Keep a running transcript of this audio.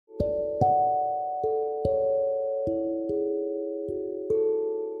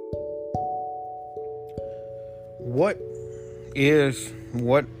What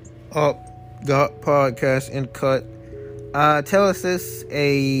up, Got Podcast and Cut? Tell us this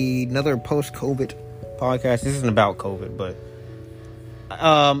another post-COVID podcast. This isn't about COVID, but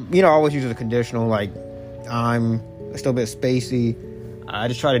I always use it as a conditional. Like, I'm still a bit spacey. I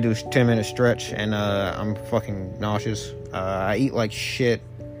just try to do a 10-minute stretch, and I'm fucking nauseous. I eat like shit,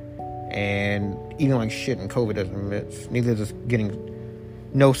 and eating like shit in COVID doesn't mix. Neither does getting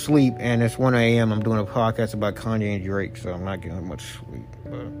no sleep, and it's 1 a.m. I'm doing a podcast about Kanye and Drake, so I'm not getting much sleep.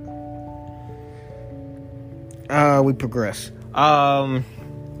 But we progress. So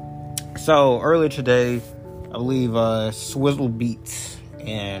earlier today, I believe Swizzle Beats,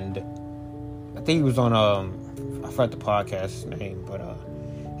 and I think he was on I forgot the podcast name, but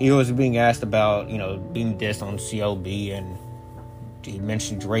he was being asked about being dissed on CLB, and he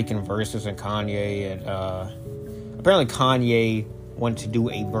mentioned Drake and Versus and Kanye, and apparently Kanye wanted to do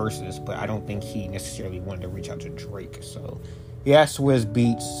a Versus, but I don't think he necessarily wanted to reach out to Drake. So he asked Swizz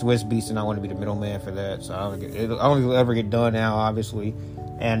Beats, and I want to be the middleman for that. So I don't think it'll ever get done now, obviously.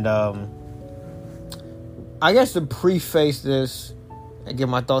 And I guess to preface this and give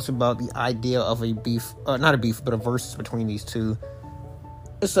my thoughts about the idea of a beef, not a beef, but a Versus between these two.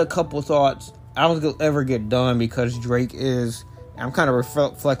 Just a couple thoughts. I don't think it'll ever get done because Drake is. I'm kind of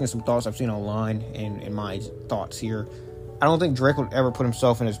reflecting some thoughts I've seen online in my thoughts here. I don't think Drake would ever put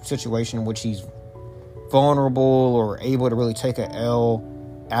himself in a situation in which he's vulnerable or able to really take a L.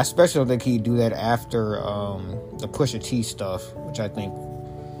 I especially don't think he'd do that after the Pusha T stuff, which I think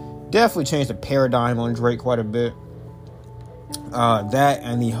definitely changed the paradigm on Drake quite a bit. That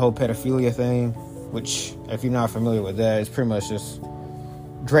and the whole pedophilia thing, which, if you're not familiar with that, is pretty much just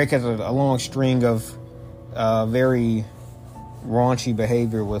Drake has a long string of very raunchy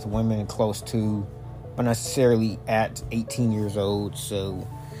behavior with women close to, but necessarily at 18 years old. So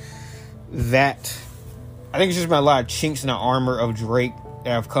that, I think it's just been a lot of chinks in the armor of Drake that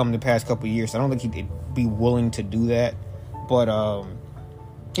have come the past couple of years. I don't think he'd be willing to do that, but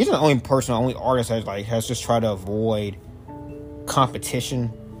he's the only artist that has just tried to avoid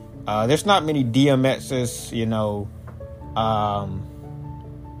competition. There's not many DMXs,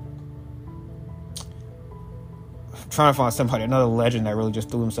 trying to find another legend that really just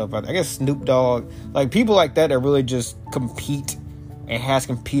threw himself out there. I guess Snoop Dogg, like people like that really just compete and has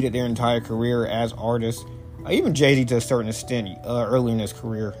competed their entire career as artists. Even Jay-Z to a certain extent early in his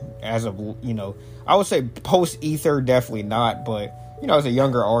career as a, I would say post Ether definitely not, but as a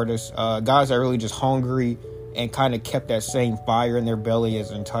younger artist, guys that are really just hungry and kind of kept that same fire in their belly as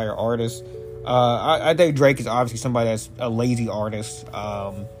an entire artist. I think Drake is obviously somebody that's a lazy artist.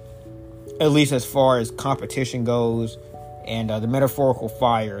 At least as far as competition goes, and the metaphorical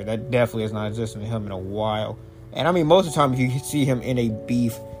fire that definitely has not existed in him in a while. And I mean, most of the time, if you see him in a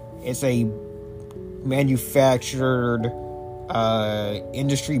beef, it's a manufactured,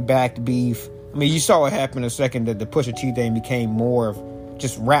 industry-backed beef. I mean, you saw what happened a second that the Pusha T thing became more of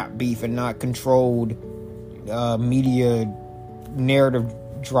just rap beef and not controlled media narrative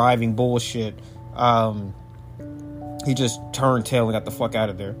driving bullshit. He just turned tail and got the fuck out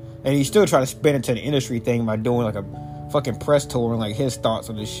of there. And he still tried to spin it to the industry thing by doing like a fucking press tour and like his thoughts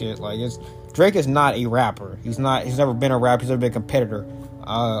on this shit. Like, Drake is not a rapper. He's never been a rapper. He's never been a competitor.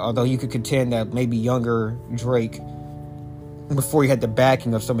 Although you could contend that maybe younger Drake, before he had the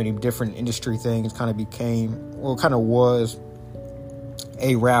backing of so many different industry things, kind of was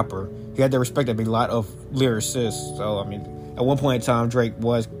a rapper. He had the respect of a lot of lyricists. So, I mean, at one point in time, Drake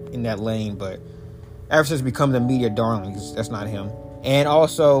was in that lane, but ever since becoming the media darling, that's not him. And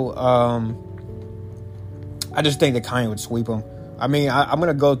also, I just think that Kanye would sweep him. I mean, I'm going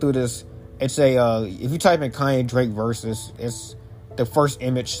to go through this and say, if you type in Kanye Drake Versus, it's the first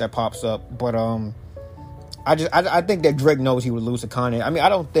image that pops up. But I think that Drake knows he would lose to Kanye. I mean, I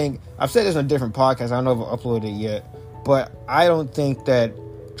don't think, I've said this on a different podcast, I don't know if I've uploaded it yet, but I don't think that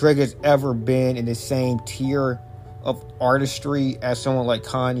Drake has ever been in the same tier of artistry as someone like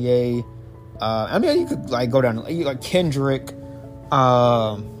Kanye. I mean, you could like go down like Kendrick.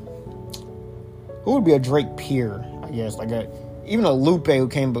 Who would be a Drake peer? I guess even a Lupe who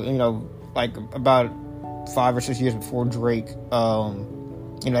came, like about 5 or 6 years before Drake.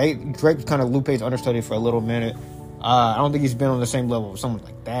 Drake was kind of Lupe's understudy for a little minute. I don't think he's been on the same level with someone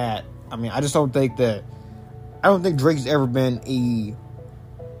like that. I mean, I don't think Drake's ever been I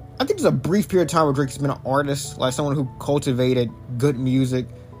think there's a brief period of time where Drake's been an artist, like someone who cultivated good music,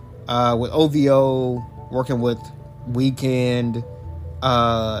 with OVO, working with Weeknd,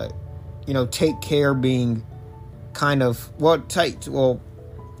 Take Care being kind of, the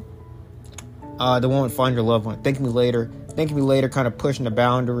one with Find Your Loved One, Thank Me Later kind of pushing the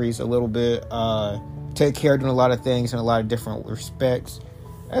boundaries a little bit. take care of doing a lot of things in a lot of different respects.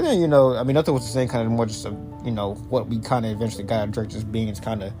 And then, nothing was the same, kind of more just, what we kind of eventually got out of Drake just being is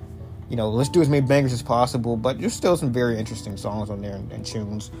kind of, let's do as many bangers as possible, but there's still some very interesting songs on there and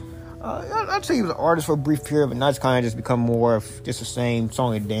tunes. I'd say he was an artist for a brief period, but now it's kind of just become more of just the same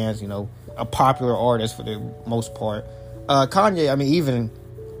song and dance, a popular artist for the most part. Kanye, I mean,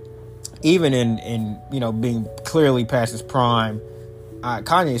 even in being clearly past his prime,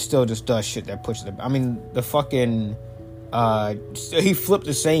 Kanye still just does shit that pushes him. I mean, the fucking he flipped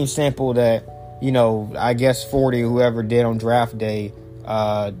the same sample that I guess 40 whoever did on draft day,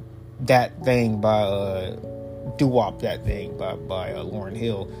 that thing by doo-wop, that thing by Lauryn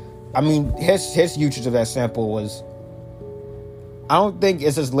Hill. I mean, his usage of that sample was, I don't think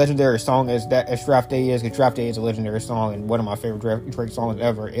it's as legendary a song as Draft Day is, because Draft Day is a legendary song and one of my favorite Drake songs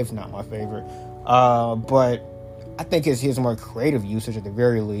ever, if not my favorite. But I think it's his more creative usage at the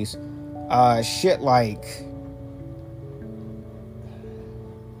very least. Shit like,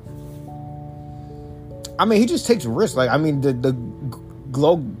 I mean, he just takes risks. Like, I mean, the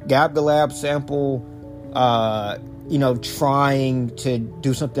Glow Gab the Lab sample, trying to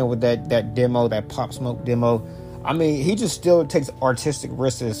do something with that demo, that Pop Smoke demo. I mean, he just still takes artistic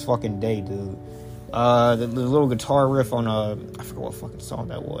risks to this fucking day, dude. The little guitar riff on I forget what fucking song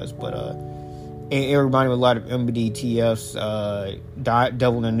that was, but it reminded me a lot of MBDTF's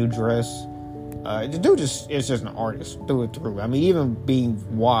Devil in a New Dress. The dude is just an artist through and through. I mean, even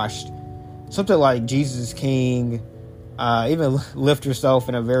being washed, something like Jesus is King, even Lift Yourself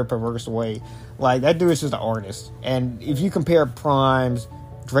in a very perverse way. Like, that dude is just an artist. And if you compare primes,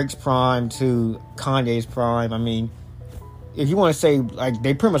 Drake's prime to Kanye's prime, I mean, if you want to say, like,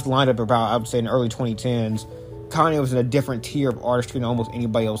 they pretty much lined up about, I would say, in the early 2010s, Kanye was in a different tier of artistry than almost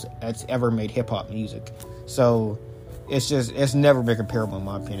anybody else that's ever made hip-hop music. So, it's never been comparable, in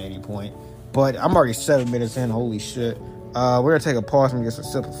my opinion, at any point. But I'm already 7 minutes in, holy shit. We're going to take a pause and get some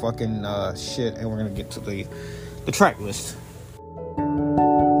simple fucking shit, and we're going to get to the track list.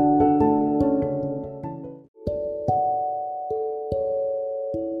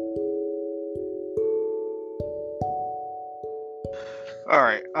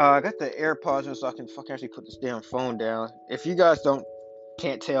 Alright, I got the AirPods in so I can fucking actually put this damn phone down. If you guys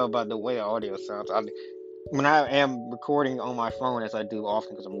can't tell by the way the audio sounds, when I am recording on my phone, as I do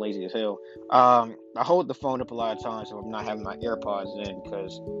often because I'm lazy as hell, I hold the phone up a lot of times so I'm not having my AirPods in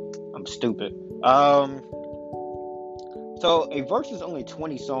because I'm stupid. So a verse is only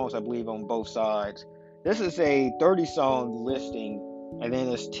 20 songs, I believe, on both sides. This is a 30-song listing, and then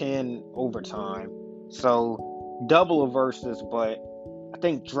it's 10 overtime. So double of verses, but I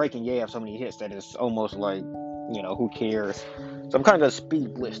think Drake and Ye have so many hits that it's almost like, who cares? So I'm kind of going to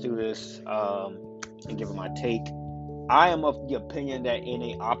speed blitz through this and give it my take. I am of the opinion that in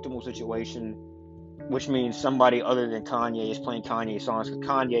an optimal situation, which means somebody other than Kanye is playing Kanye songs, because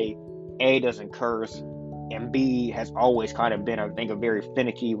Kanye, A, doesn't curse, and B, has always kind of been, I think, very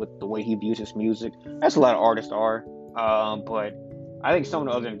finicky with the way he views his music. That's a lot of artists are. But I think someone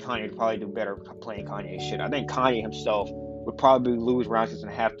other than Kanye would probably do better playing Kanye shit. I think Kanye himself would probably lose rounds, doesn't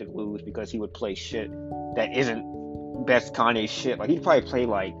have to lose, because he would play shit that isn't best Kanye shit. Like, he'd probably play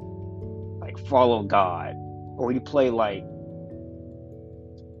like Follow God, or he'd play like,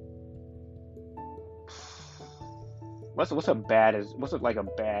 what's a bad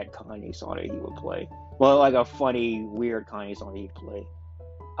Kanye song that he would play? Well, like a funny, weird Kanye song that he'd play.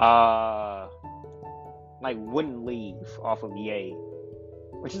 Like Wouldn't Leave off of Ye,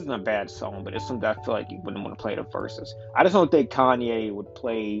 which isn't a bad song, but it's something I feel like you wouldn't want to play the verses. I just don't think Kanye would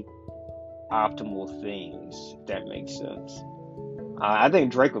play optimal things, if that makes sense. I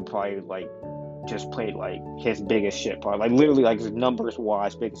think Drake would probably just play his biggest shit part, literally his numbers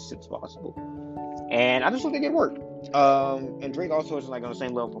wise biggest shit's possible. And I just don't think it worked. And Drake also isn't on the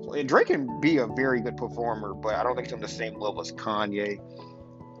same level. Drake can be a very good performer, but I don't think he's on the same level as Kanye.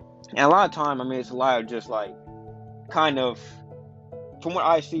 And a lot of time, I mean, it's a lot of just kind of, from what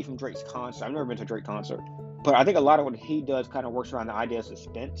I see from Drake's concert, I've never been to a Drake concert, but I think a lot of what he does kind of works around the idea of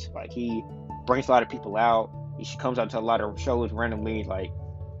suspense. He brings a lot of people out. He comes out to a lot of shows randomly,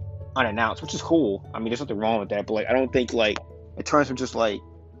 unannounced, which is cool. I mean, there's nothing wrong with that, but I don't think in terms of just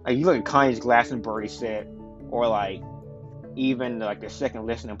you look at Kanye's Glastonbury set, or even the second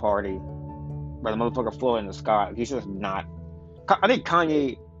listening party where the motherfucker flew in the sky. He's just not. I think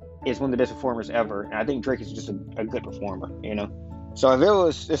Kanye is one of the best performers ever, and I think Drake is just a good performer, So if it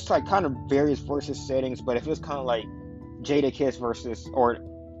was, it's kind of various versus settings, but if it was kind of Jadakiss versus, or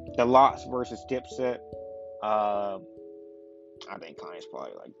the Lots versus Dipset, I think Kanye's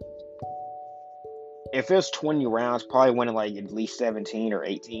probably if it's 20 rounds, probably winning at least 17 or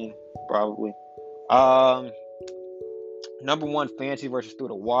 18, probably. Um, Number one, Fancy versus Through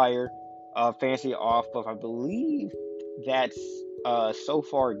the Wire. Fancy off of, I believe that's So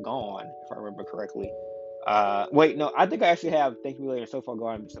Far Gone, if I remember correctly. Wait, no, I think I actually have Thank Me Later, So Far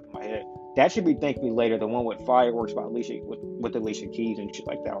Gone mixed up in my head. That should be Thank Me Later, the one with Fireworks by Alicia, with Alicia Keys and shit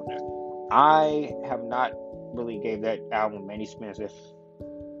like that on there. I have not really gave that album many spins. If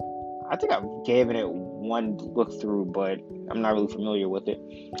I think I've given it one look through, but I'm not really familiar with it.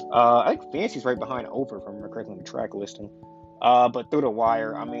 I think Fancy's right behind Over, if I remember correctly, on the track listing. But Through the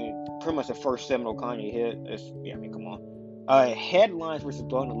Wire, I mean, pretty much the first seminal Kanye hit. Yeah, I mean, come on. Headlines versus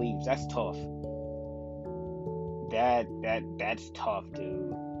Blowing the Leaves. That's tough. That's tough,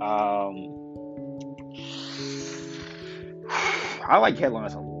 dude. I like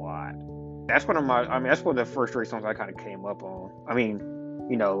Headlines a lot. That's one of my. I mean, that's one of the first three songs I kind of came up on. I mean,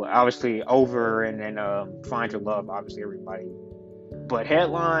 you know, obviously Over and then Find Your Love. Obviously, everybody. But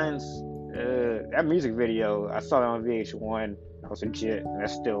Headlines. That music video, I saw it on VH1. That was legit, and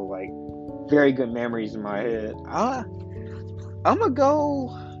that's still like very good memories in my head. I'm gonna go.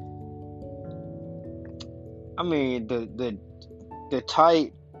 I mean, the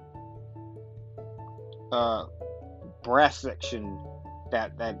tight brass section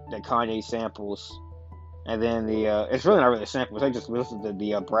that Kanye samples, and then the it's really not really samples. I just listened to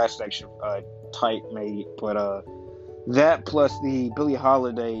the brass section tight made, but that plus the Billie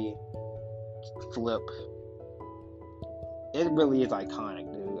Holiday flip, it really is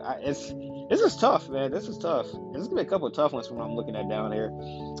iconic, dude. This is tough, man. This is tough. There's gonna be a couple of tough ones from what I'm looking at down here.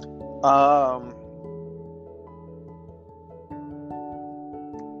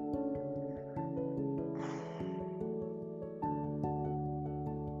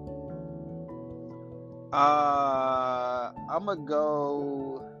 I'm gonna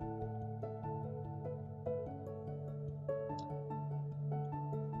go.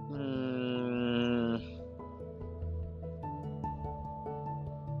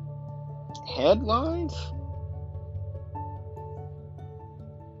 Headlines?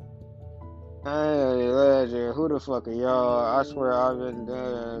 Hey, legend, who the fuck are y'all? I swear I've been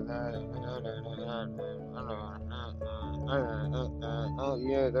oh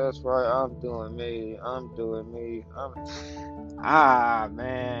yeah, that's right. I'm doing me.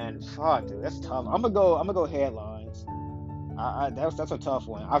 Man, fuck, dude, that's tough. I'm gonna go Headlines. That's a tough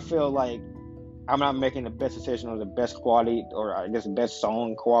one. I feel like I'm not making the best decision on the best quality, or I guess the best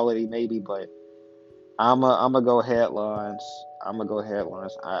song quality, maybe, but I'm gonna go Headlines.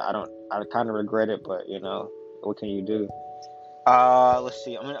 I kind of regret it, but you know, what can you do? Let's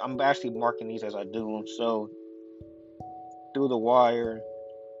see. I'm actually marking these as I do them. So, Through the Wire.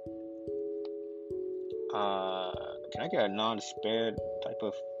 Can I get a non-sped type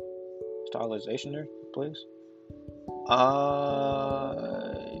of stylization there, please?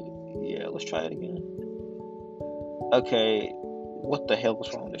 Yeah, let's try it again. Okay, what the hell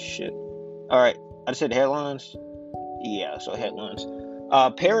was wrong with this shit? Alright, I just said Headlines. Yeah, so Headlines.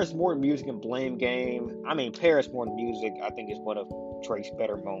 Paris Morton Music and Blame Game. I mean, Paris Morton Music, I think, is one of Drake's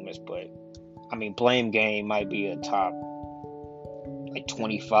better moments, but I mean, Blame Game might be a top, like,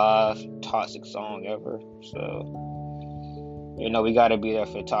 25 toxic song ever. So, you know, we gotta be there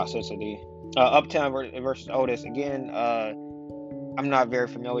for toxicity. Uptown versus Otis. Again, I'm not very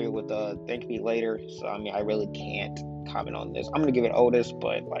familiar with Thank Me Later, so I mean, I really can't comment on this. I'm gonna give it Otis,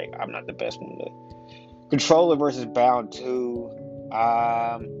 but like, I'm not the best one to. Controller versus Bound 2. For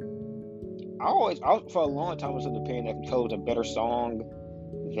a long time, I was of the opinion that Controller was a better song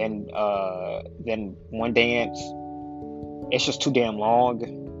than One Dance. It's just too damn long.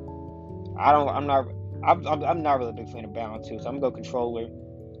 I'm not really a big fan of Bound 2, so I'm gonna go Controller.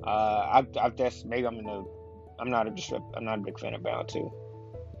 I guess maybe I'm not a big fan of Bound 2.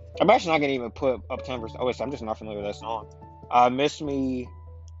 I'm actually not gonna even put Uptown vs. Otis. I'm just not familiar with that song. Miss Me.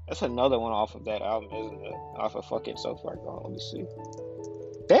 That's another one off of that album, isn't it? Off of fucking So Far Gone. Let me see.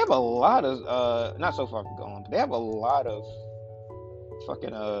 They have a lot of not So Far Gone, but they have a lot of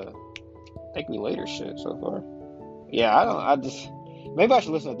fucking Thank Me Later shit so far. Yeah, I just maybe I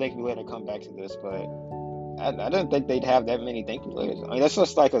should listen to Thank Me Later and come back to this, but I didn't think they'd have that many Thank Me Laters. I mean, that's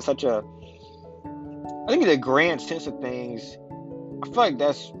just like I think in the grand sense of things, I feel like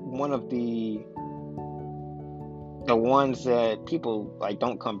that's one of the ones that people like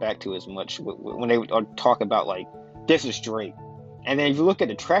don't come back to as much when they talk about like, this is Drake. And then if you look at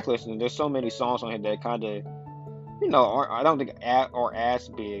the track list, there's so many songs on here that kind of, you know, I don't think are as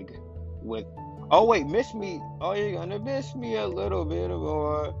big with. Oh wait, Miss Me. Oh, you're gonna miss me a little bit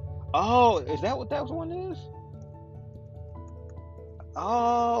more. Oh, is that what that one is?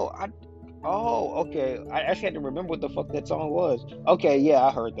 Oh, okay. I actually had to remember what the fuck that song was. Okay, yeah,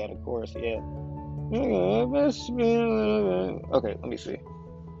 I heard that, of course, yeah. Okay, let me see.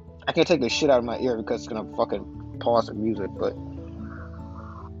 I can't take the shit out of my ear because it's gonna fucking pause the music, but.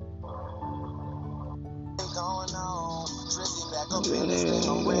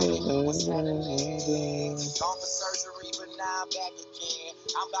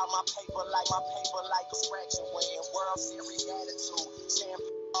 I'm about my paper like a scratch and win. World Series attitude,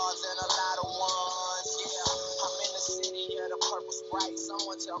 champions and a lot of ones. Yeah, I'm in the city, yeah, the purple sprite.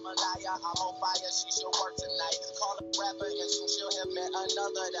 Someone tell Malaya I'm on fire, she should work tonight. Call a rapper and soon she'll have met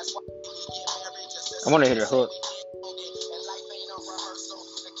another. That's why we get married just as I want to hit a hook.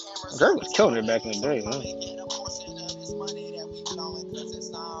 Drake was killing it back in the day, man.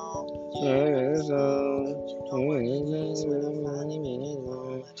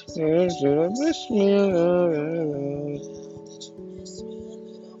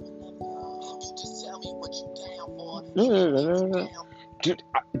 Dude,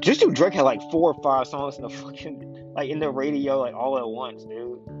 just do Drake had like 4 or 5 songs in the fucking in the radio all at once,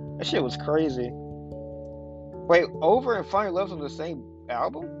 dude. That shit was crazy. Wait, Over and Find Your Love's on the same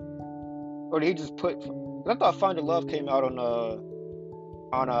album, or did he just put? I thought Find Your Love came out on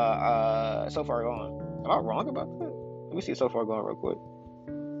So Far Gone. Am I wrong about that? Let me see So Far Gone real quick.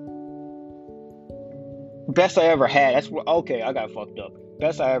 Best I Ever Had. That's what. Okay, I got fucked up.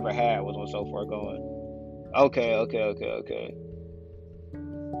 Best I Ever Had was on So Far Gone. Okay.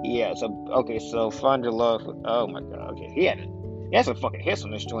 Yeah. So Find Your Love. Oh my god. Okay. He had some fucking hits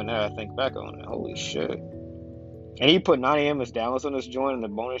on this joint. Now I think back on it. Holy shit. And he put 9 AM is Dallas on this joint in the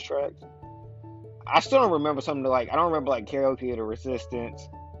bonus tracks. I still don't remember something I don't remember Karaoke or The Resistance,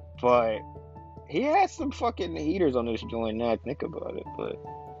 but he had some fucking heaters on this joint. Now I think about it, but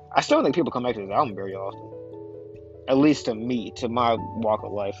I still don't think people come back to this album very often. At least to me, to my walk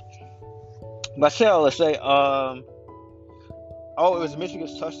of life. Marcel, let's say, it was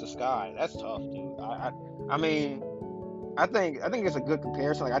Michigan's Touch the Sky. That's tough, dude. I mean, I think it's a good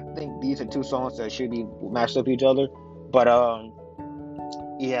comparison. I think these are 2 songs that should be matched up each other. But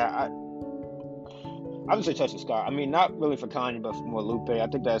yeah, I would say Touch the Sky. I mean, not really for Kanye, but for more Lupe. I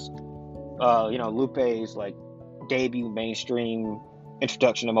think that's Lupe's debut mainstream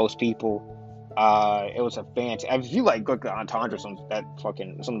introduction to most people. It was a fantastic. If you look at entendre, some of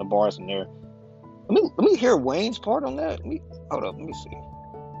the bars in there. Let me hear Wayne's part on that. Hold up. Let me see.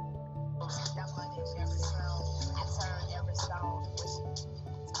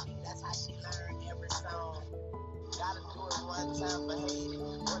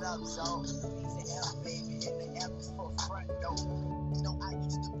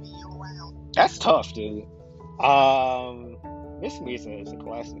 That's tough, dude. Miss Me is a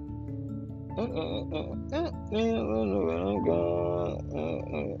classic. I'm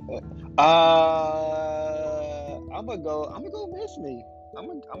gonna go Miss Me. I'm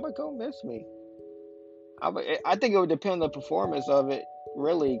gonna go Miss Me. I think it would depend on the performance of it,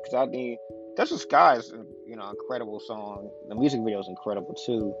 really, because I mean, Touch the Sky is incredible song. The music video is incredible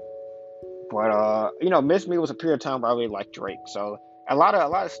too. But Miss Me was a period of time where I really liked Drake. So a lot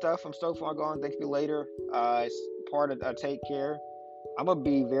of stuff from So Far Gone, Thank You Later. It's part of Take Care. I'm gonna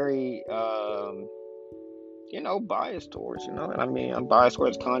be very biased towards, I mean, I'm biased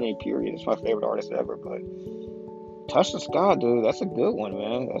towards Kanye, period. It's my favorite artist ever, but Touch the Sky, dude, that's a good one,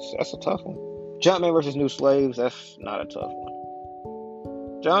 man. That's a tough one. Jumpman versus New Slaves, that's not a tough one.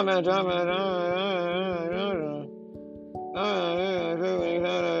 Jumpman.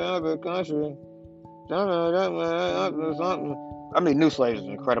 Country. I mean, New Slaves is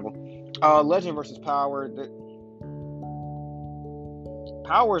incredible. Legend versus Power.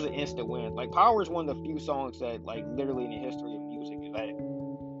 Power is an instant win. Power is one of the few songs that, literally in the history of music, that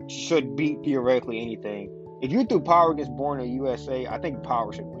should beat theoretically anything. If you threw Power against Born in the USA, I think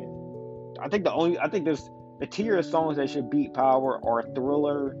Power should win. I think there's the tier of songs that should beat Power are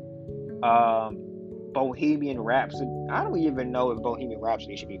Thriller, Bohemian Rhapsody. I don't even know if Bohemian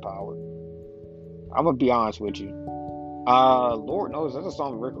Rhapsody should be Power. I'm gonna be honest with you. Lord knows that's a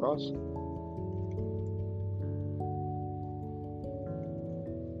song with Rick Ross.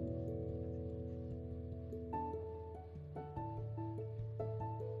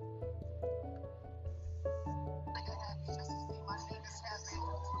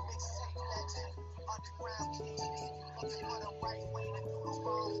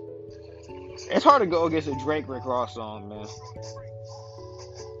 It's hard to go against a Drake Rick Ross song, man.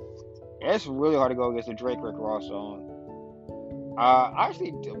 It's really hard to go against a Drake Rick Ross song.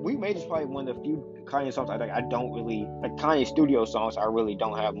 Actually, We Made is probably one of the few Kanye songs I don't really Kanye studio songs. I really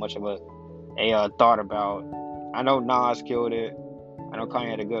don't have much of a thought about. I know Nas killed it. I know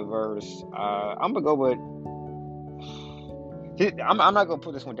Kanye had a good verse. I'm gonna go with. I'm not gonna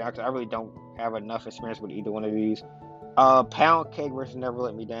put this one down because I really don't have enough experience with either one of these. Pound Cake versus Never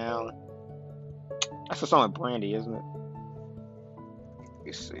Let Me Down. That's a song with Brandy, isn't it?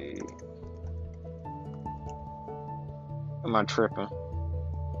 Let's see. Am I tripping?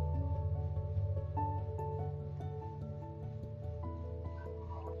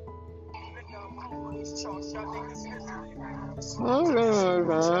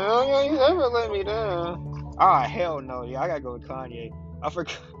 Never let me down. Ah, hell no. Yeah, I gotta go with Kanye. I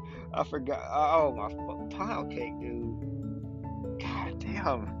forgot. I forgot. Oh my Pound Cake, dude. God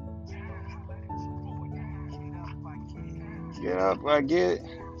damn. Get up, I get.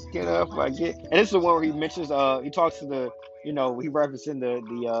 Get up, I get. And this is the one where he mentions. He talks to the. He referencing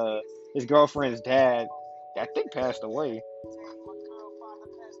the his girlfriend's dad. That I think passed away.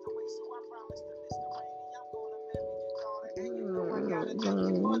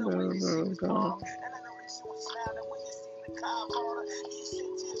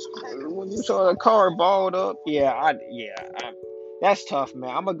 When you saw the car balled up, that's tough, man.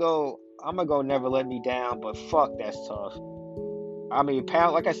 I'm gonna go Never Let Me Down, but fuck, that's tough. I mean,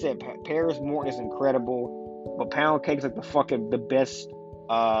 like I said, Paris Morton is incredible, but Pound Cake's like the best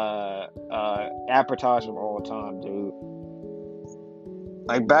appetizer of all time, dude.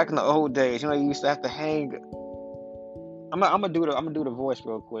 Like back in the old days, you used to have to hang. I'm gonna do the voice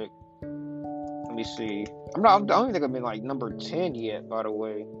real quick. Let me see. I don't even think I've been like number 10 yet, by the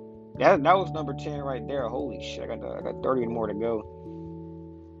way. That was number 10 right there. Holy shit, I got 30 more to go.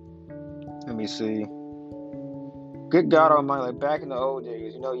 Let me see. Good God Almighty, like back in the old days,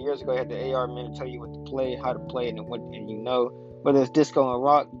 years ago, you had the AR men to tell you what to play, how to play it, and whether it's disco and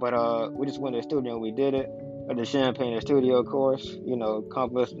rock. But we just went to the studio and we did it. At the Champagne in the studio, of course.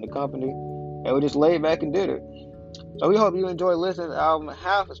 Compliments from the company, and we just laid back and did it. So we hope you enjoy listening to the album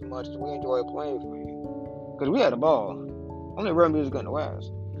half as much as we enjoy playing for you, because we had a ball. Only real music in the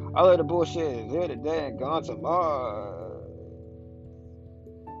West. All of the bullshit is here today and gone tomorrow.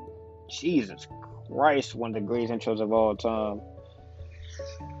 Jesus Christ, one of the greatest intros of all time.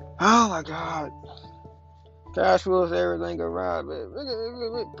 Oh my God. Cash rules everything around it.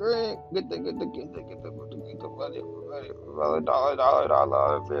 Get the money,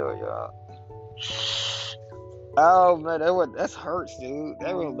 dollar bill, y'all. Oh man, that hurts, dude.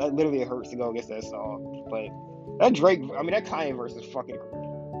 That literally hurts to go against that song. But that Kanye verse is fucking.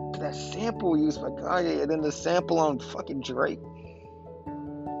 That sample used by Kanye and then the sample on fucking Drake.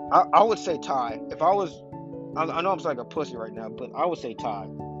 I would say tie. If I was, I know I'm like a pussy right now, but I would say tie.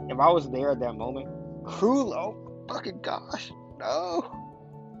 If I was there at that moment, Cruel, oh fucking gosh, no,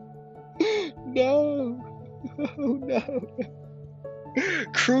 no.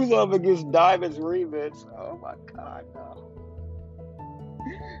 Crew Love against Diamonds remix. Oh my God, no.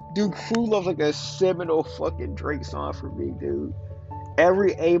 Dude, Crew Love's like a seminal fucking Drake song for me, dude.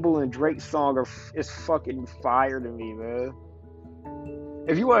 Every Abel and Drake song is fucking fire to me, man.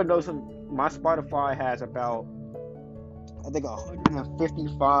 If you want to know my Spotify has about, I think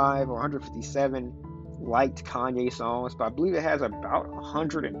 155 or 157 liked Kanye songs, but I believe it has about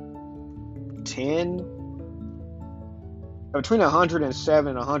 110, between 107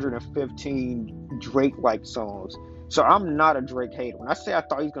 and 115 Drake liked songs. So I'm not a Drake hater. When I say I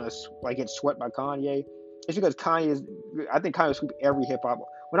thought he's gonna get swept by Kanye, it's because I think Kanye sweep every hip hop. Well,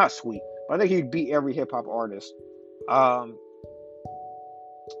 not sweep, but I think he'd beat every hip hop artist.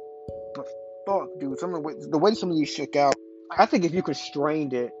 But fuck, dude, the way some of these shook out, I think if you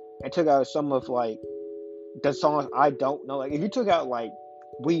constrained it and took out some of the songs I don't know, if you took out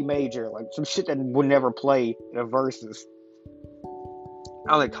We Major, some shit that would never play in a versus,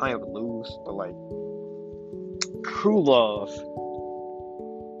 I don't think Kanye would lose. But Crew Love,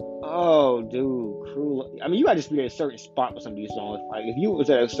 oh dude, Crew Love. I mean, you gotta just be at a certain spot with some of these songs. If you was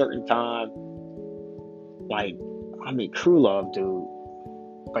at a certain time, Crew Love, dude.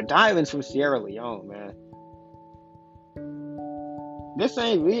 But Diamonds from Sierra Leone, man. This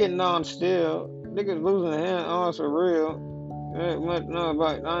ain't Vietnam still. Niggas losing hand arms for real. Much know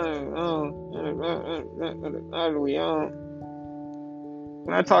about we on.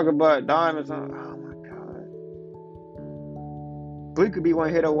 When I talk about Diamonds, oh my God. Bleak could be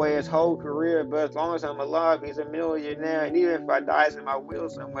one hit away his whole career, but as long as I'm alive, he's a millionaire. And even if I die, it's in my will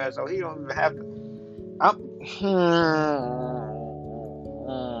somewhere, so he don't even have to.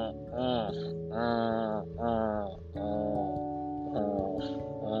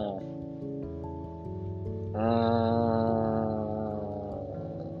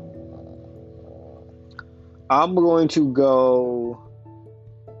 I'm going to go.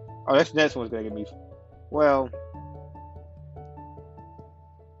 Oh, this next one's gonna get me. Well,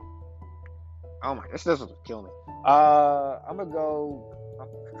 oh my, this one's kill me. I'm gonna go.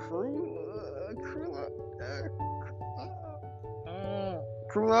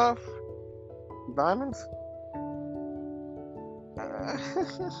 True Love, Diamonds.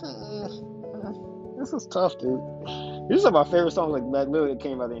 This is tough, dude. These are my favorite songs, like literally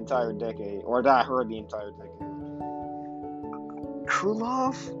came out the entire decade, or that I heard the entire decade. True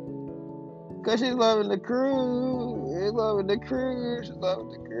Love, cause she's loving the crew, she's loving the crew, she's loving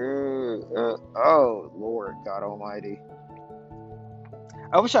the crew. Oh Lord, God Almighty.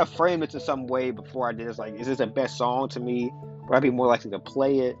 I wish I framed it in some way before I did this. Like, is this the best song to me? Would I be more likely to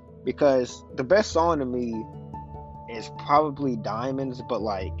play it? Because the best song to me is probably Diamonds, but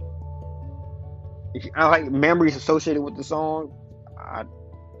like, I like memories associated with the song. I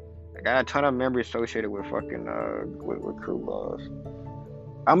got a ton of memories associated with fucking with True Love.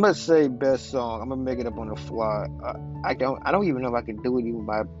 I'm gonna say best song. I'm gonna make it up on the fly. I don't even know if I can do it even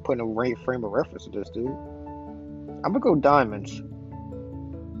by putting a frame of reference to this, dude. I'm gonna go Diamonds.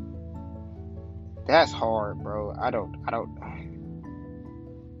 That's hard, bro. I don't.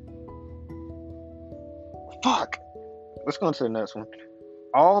 Fuck. Let's go on to the next one.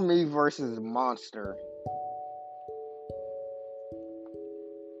 All Me versus Monster.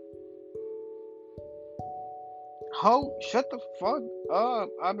 Ho, shut the fuck up.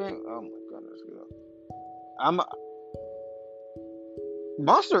 Oh my goodness.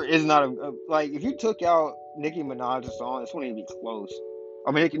 Monster is not like, if you took out Nicki Minaj's song, this wouldn't even be close.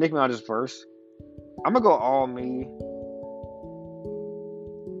 I mean, Nicki Minaj's verse. I'm gonna go All Me.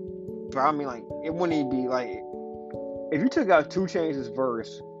 But I mean, like, it wouldn't even be like, if you took out 2 Chainz's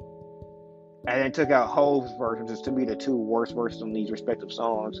verse and then took out Hove's verse, which is to me the 2 worst verses on these respective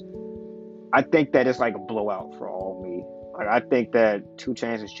songs, I think that it's like a blowout for All Me. Like, I think that 2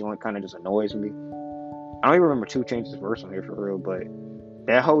 Chainz's joint kind of just annoys me. I don't even remember 2 Chainz's verse on here for real, but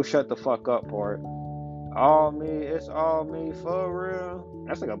that whole shut the fuck up part. All me, it's all me for real.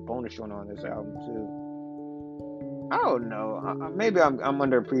 That's like a bonus joint on this album too. I don't know. Maybe I'm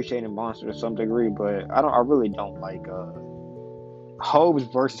underappreciating Monster to some degree, but I really don't like Hove's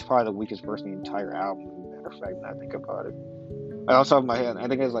verse is probably the weakest verse in the entire album. Matter of fact, now I think about it. Off the top of my head, I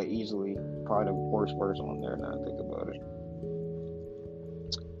think it's like easily probably the worst verse on there. Now I think about it.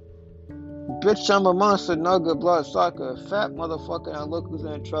 Bitch, I'm a monster, no good blood sucker. Fat motherfucker, and look who's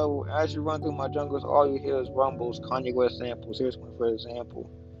in trouble. As you run through my jungles, all you hear is rumbles. Kanye West samples. Here's one for example.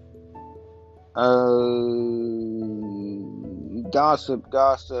 Gossip,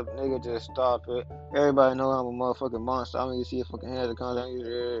 nigga, just stop it. Everybody know I'm a motherfucking monster. I don't even see a fucking head that comes down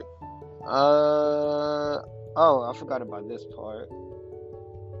here. I forgot about this part.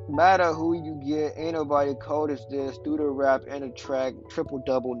 Matter who you get, ain't nobody cold as this. Do the rap and the track, triple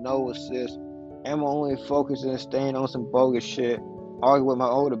double, no assist. Am only focused and staying on some bogus shit. Argue with my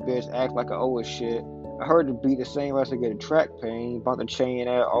older bitch, act like I owe a shit. I heard the beat the same as I get a track pain. About the chain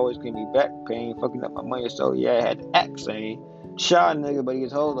that always give me back pain. Fucking up my money, so yeah, I had to act sane. Shy nigga, but he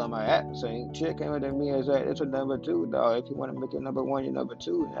gets hold on my accent. Chick came up to me and said, it's a number 2, dog. If you want to make it number 1, you're number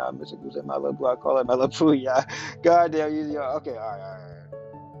 2. Now I'm missing who's in my little boy. I call it my little poo, yeah. Goddamn, easy. Okay, alright.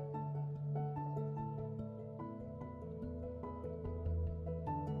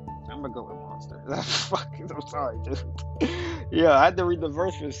 I'm gonna go with Monster. I'm sorry, dude. Yeah, I had to read the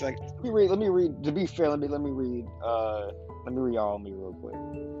verse for a second. Let me read. To be fair, let me read. Let me read All Me real quick.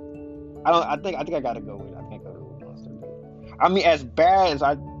 I think I gotta go with. I think I'll go with Monster. Dude. I mean, as bad as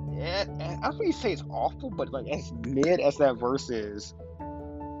I don't really say it's awful, but like as mid as that verse is,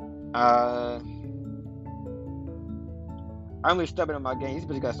 I'm really stepping up my game. These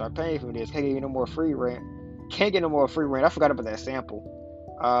bitches gotta start paying for this. Can't get no more free rent. I forgot about that sample.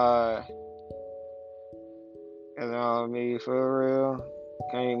 It's all me for real.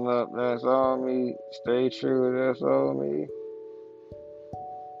 Came up, that's all me. Stay true, that's all me.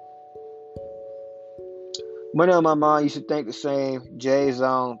 Money on my mind, you should think the same.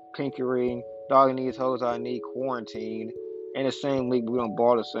 J-Zone, Pinky Ring, dogging these hoes I need quarantine. In the same league, but we don't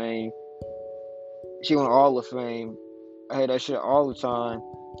ball the same. She want all the fame. I hear that shit all the time.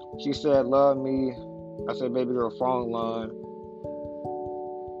 She said, love me. I said, baby girl, fall in line.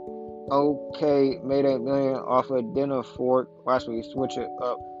 Okay, made $8 million off a dinner fork. Watch me switch it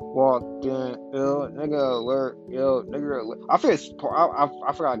up. Walked in, ill nigga alert, ill nigga alert. I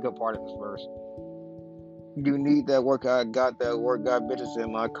forgot a good part of this verse. You need that work, I got that work. Got bitches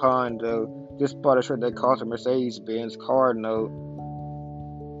in my condo. This part of shirt that cost a Mercedes Benz car note.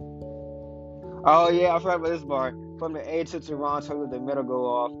 Oh yeah, I forgot about this bar. From the A to Toronto, the metal go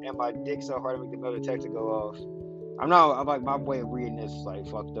off, and my dick so hard to make the metal detector go off. I'm like, my way of reading this is like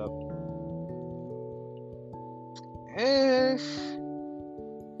fucked up.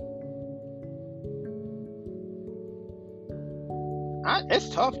 It's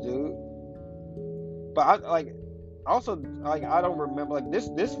tough, dude. But Also, like I don't remember like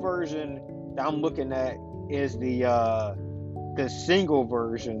this version that I'm looking at is the single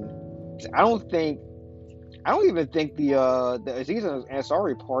version. I don't even think the Aziz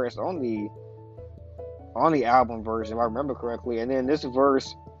Ansari part is on the album version if I remember correctly, and then this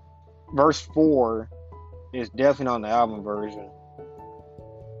verse 4 is definitely on the album version.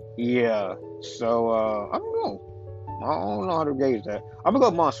 Yeah, so I don't know. I don't know how to gauge that. I'm gonna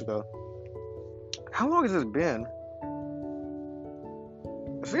go Monster though. How long has this been?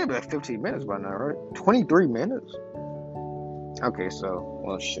 It's gonna be like 15 minutes by now, right? 23 minutes. Okay, so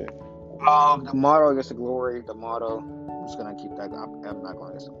well shit. The motto against the glory. The motto. I'm just gonna keep that. I'm not going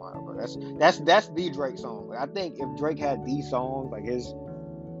against the motto, but that's the Drake song. Like, I think if Drake had these songs, like his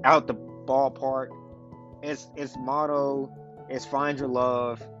out the ballpark, it's motto, it's find your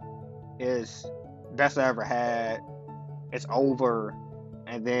love, it's best I ever had, it's over,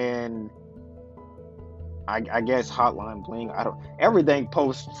 and then I guess Hotline Bling. I don't everything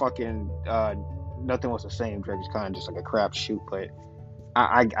post fucking nothing was the same. Drake is kind of just like a crap shoot, but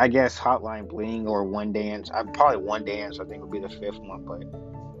I guess Hotline Bling or One Dance. I probably One Dance. I think would be the fifth one, but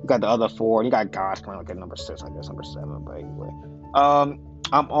you got the other four. And you got God's playing like at number 6. I guess number 7. But anyway, I'm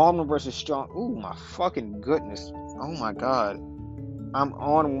on one versus Strong. Ooh, my fucking goodness. Oh my god. I'm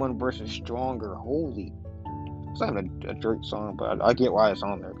on one versus Stronger. Holy. It's not even a Drake song, but I get why it's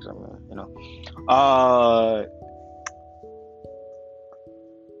on there because I mean, you know.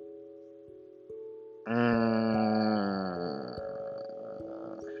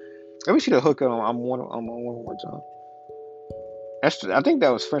 Let me see the hook on I'm on one more time. I think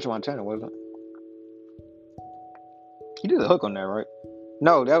that was French Montana, wasn't it? He did the hook on that, right?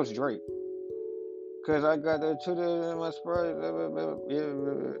 No, that was Drake. Cause I got the two in my Sprite,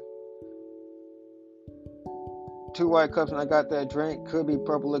 yeah, 2 white cups and I got that drink. Could be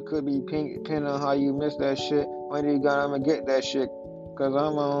purple, it could be pink, depending on how you miss that shit. When you got, I'ma get that shit. Cause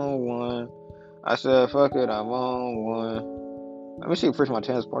I'm on one. I said, fuck it, I'm on one. Let me see if French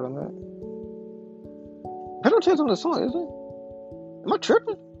Montana's part on that. French Montana's on the song, isn't it? Am I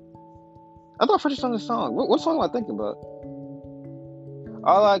tripping? I thought French was on the song. What song am I thinking about?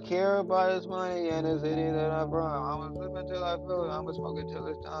 All I care about is money and the city that I'm from. I'ma slip until I feel it. I'ma smoke until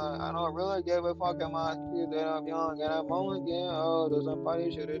it's time. I don't really give a fuck. Am I excuse that I'm young and I'm only getting older.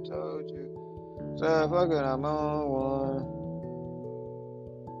 Somebody should have told you. So fuck it, I'm on one.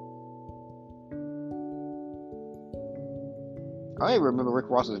 I don't even remember Rick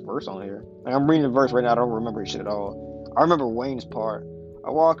Ross's verse on here. Like, I'm reading the verse right now. I don't remember shit at all. I remember Wayne's part. I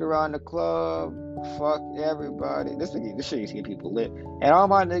walk around the club, fuck everybody. This shit used to get people lit. And all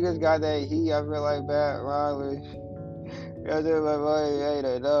my niggas got that heat. I feel like Bat Riley. I just like, buddy, ain't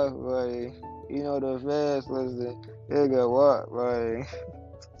enough, buddy. You know the fans listen. Nigga, what, buddy?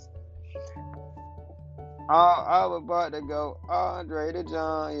 I was about to go Andre the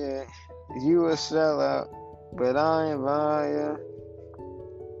Giant. You a sellout, but I ain't buying you.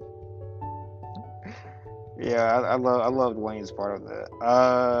 Yeah, I loved Wayne's part of that.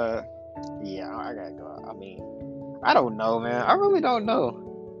 Yeah, I gotta go. I mean, I don't know, man. I really don't know.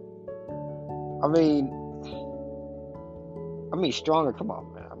 I mean, Stronger. Come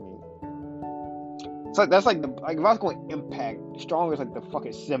on, man. I mean, it's like that's like if I was going Impact, Stronger is like the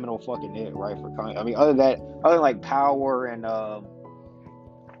fucking seminal fucking hit, right? For Kanye. I mean, other than like Power and I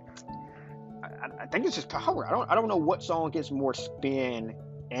think it's just Power. I don't know what song gets more spin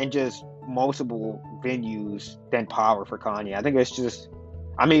and just multiple venues than Power for Kanye. I think it's just,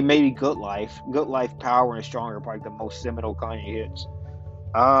 I mean, maybe Good Life, Power, and Stronger are probably the most seminal Kanye hits.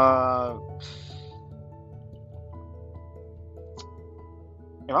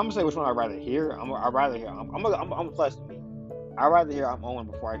 If I'm gonna say which one I'd rather hear, I'd rather hear. I'm plus to me. I'd rather hear I'm on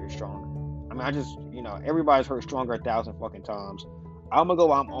before I hear Stronger. I mean, I just everybody's heard Stronger 1,000 fucking times. I'm gonna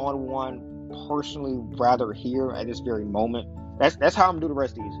go. I'm on one personally rather hear at this very moment. That's how I'm gonna do the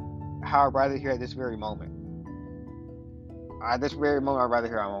rest of these. How I'd rather hear at this very moment. At this very moment, I'd rather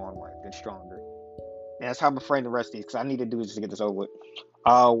hear I'm on one than Stronger. And that's how I'm afraid the rest of these because I need to do this to get this over with.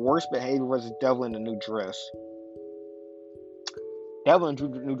 Worst Behavior versus Devil in the New Dress. Devil in the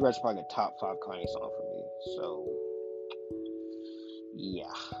New Dress is probably a top 5 Kanye song for me. So,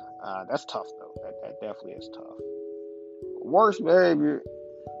 yeah. That's tough, though. That definitely is tough. Worst Behavior.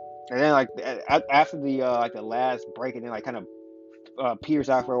 And then, like, after the last break, and then, like, kind of peters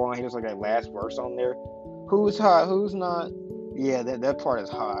out for a while, he does, like, that last verse on there. Who's hot? Who's not? Yeah, that part is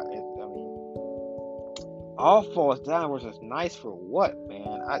hot. I mean, All Falls Down versus Nice for What,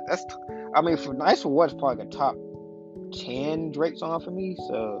 man? For Nice for What is probably the top 10 Drake song for me,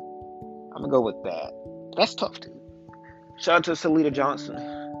 so I'm gonna go with that. That's tough, dude. Shout out to Salita Johnson.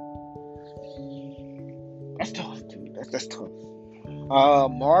 That's tough, dude. That's tough.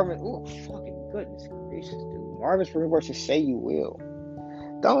 Marvin. Oh, fucking goodness gracious, dude. Marvin's Room versus Say You Will.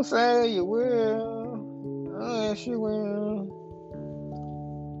 Don't say you will, unless you will.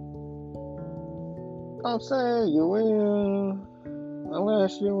 Don't say you will,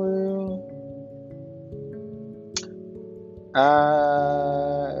 unless you will.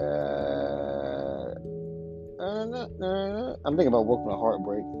 I'm thinking about Welcome to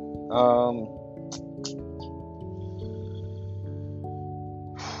Heartbreak.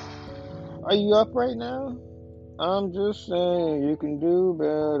 Are you up right now? I'm just saying you can do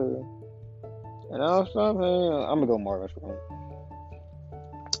better. And I'll stop saying I'm gonna go Marvin's Room.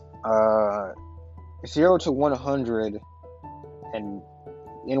 0 to 100 and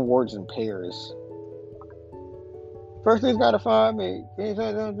in words and pairs. First, he's got to find me. I'm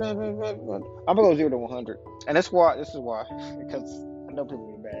gonna go 0 to 100, and this is why. Because I know people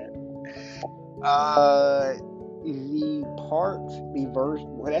get bad. The verse.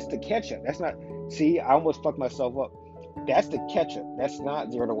 Well, that's the ketchup. That's not. See, I almost fucked myself up. That's the ketchup. That's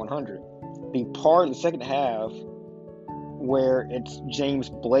not 0 to 100. The part in the second half where it's James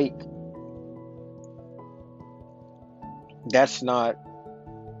Blake. That's not.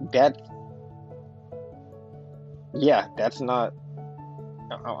 Yeah, that's not.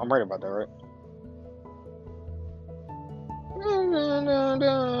 I'm right about that, right?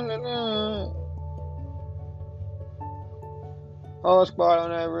 Oh, spot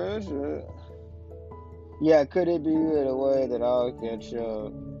on that wrist. Yeah, could it be the way that I'll catch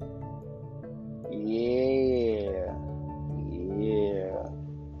up? Yeah.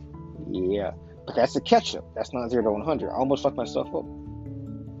 But that's the ketchup. That's not 0 to 100. I almost fucked myself up.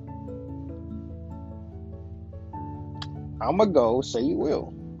 I'm gonna go Say You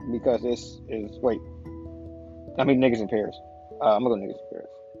Will, because this is niggas in pairs. I'm gonna go niggas in pairs.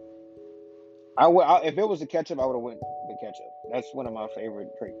 If it was the ketchup, I would have went the ketchup. That's one of my favorite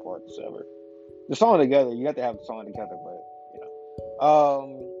Drake parts ever. The song together, you have to have the song together, but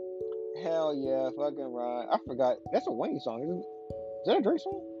hell yeah, fucking right. I forgot. That's a Wayne song, isn't it? Is that a Drake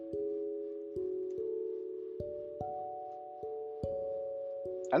song?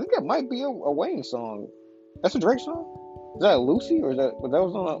 I think that might be a Wayne song. That's a Drake song? Is that a Lucy, or was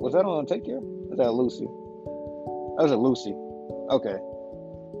that on Take Care? Or is that a Lucy? That was a Lucy. Okay.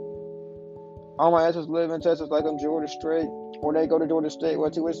 All my asses live in Texas like I'm Georgia Strait, or they go to Georgia State where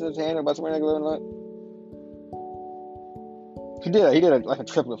tuition is handled by somebody living. He did a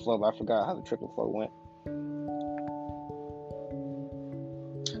triplet flow, but I forgot how the triplet flow went.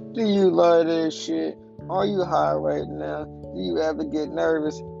 Do you love this shit? Are you high right now? Do you ever get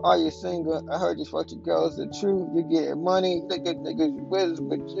nervous? Are you single? I heard you fucked your girls. The truth, you getting money. Look at niggas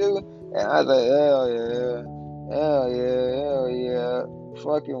with you. And I was like, hell yeah.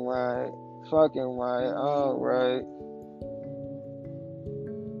 Fucking right. All right.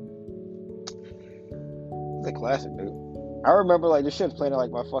 It's a classic, dude. I remember this shit's playing at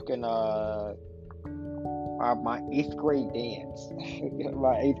my fucking my 8th grade dance.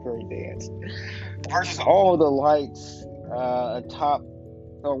 My 8th grade dance. Versus All the Lights atop.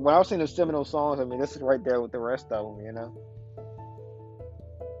 When I was saying the seminal songs, I mean, this is right there with the rest of them,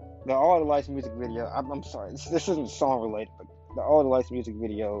 The All the Lights music video. I'm sorry, this isn't song related, but the All the Lights music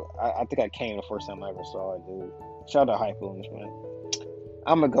video, I think I came the first time I ever saw it, dude. Shout out to Hype Balloons, man.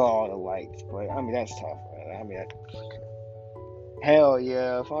 I'm gonna go All the Lights, but I mean, that's tough, man. I mean, hell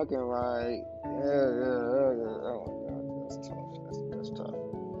yeah, fucking right. Yeah. Oh my god, that's tough.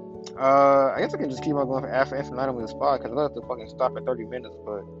 I guess I can just keep on going for Afro Infinitum with the spot, because I have to fucking stop at 30 minutes,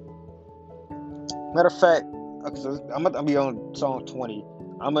 but matter of fact, so I'm gonna be on song 20.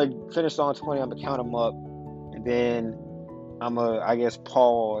 I'm gonna finish song 20, I'm gonna count them up, and then I'm gonna, I guess,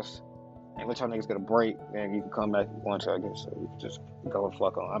 pause and let y'all niggas get a break, and you can come back if you want to, I guess, so you can just go and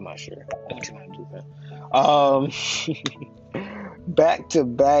fuck on. I'm not sure what you want to do, man. Back to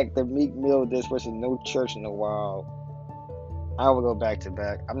back, the Meek Mill disc versus No Church in the Wild. I will go back to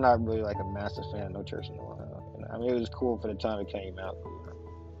back. I'm not really a massive fan of No Church in the Wild. I mean, it was cool for the time it came out.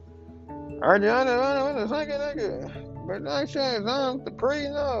 Alright, I know, but I said, I'm the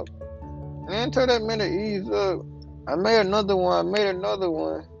praise up. And until that minute ease up, I made another one.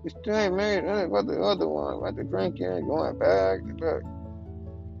 You still ain't made about the other one. About the drinking, going back to back.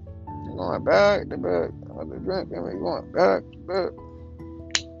 Going back to back. About the drinking, going back to back.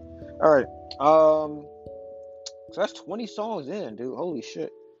 Alright, so that's 20 songs in, dude. Holy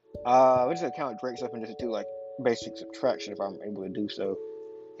shit. We're just gonna count Drake stuff and just do basic subtraction if I'm able to do so.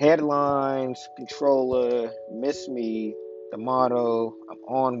 Headlines, Controller, Miss Me, The Motto, I'm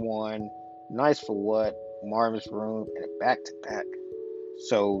on One, Nice for What, Marvin's Room, and a back-to-back.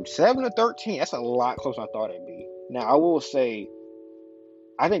 So 7 to 13, that's a lot closer than I thought it'd be. Now, I will say,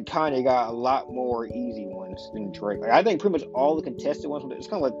 I think Kanye got a lot more easy ones than Drake. Like, I think pretty much all the contested ones. It's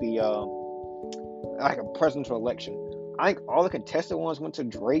kind of like the like a presidential election. I think all the contested ones went to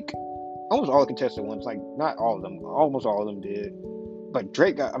Drake. Almost all the contested ones, like not all of them, almost all of them did. But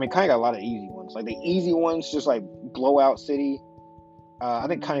Kanye got a lot of easy ones. Like the easy ones, just like Blowout City. I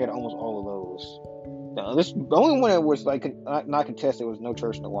think Kanye got almost all of those. The only one that was like not contested was No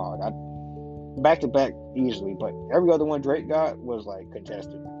Church in the Wild. Back to back easily, but every other one Drake got was like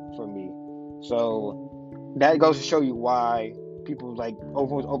contested for me. So that goes to show you why people like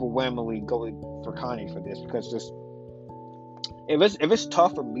overwhelmingly go for Kanye for this, because just if it's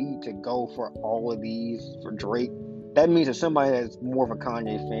tough for me to go for all of these for Drake, that means that somebody that's more of a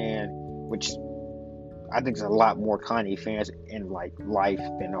Kanye fan, which I think there's a lot more Kanye fans in like life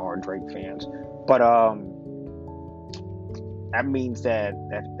than there are Drake fans. But that means that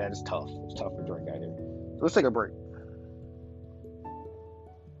is tough. It's tough for Drake out here. So let's take a break.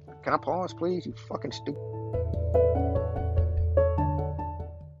 Can I pause, please? You fucking stupid.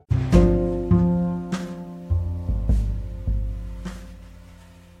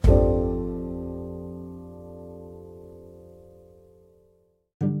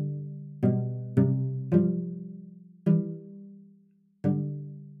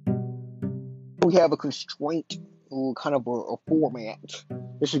 We have a constraint, kind of a format.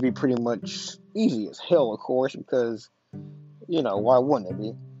 This should be pretty much easy as hell, of course, because, why wouldn't it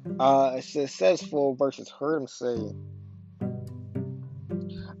be? Successful versus heard him say,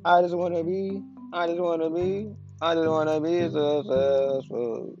 I just want to be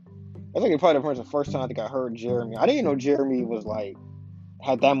successful. That's like probably the first time I think I heard Jeremy. I didn't even know Jeremy was like,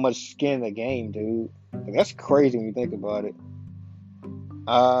 had that much skin in the game, dude. Like, that's crazy when you think about it.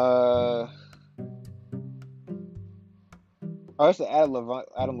 It's the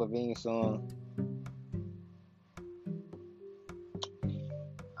Adam Levine song.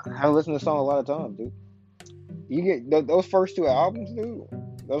 I listen to the song a lot of times, dude. You get those first two albums, dude.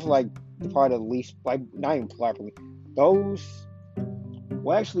 Those are like probably the least, like not even properly. Those.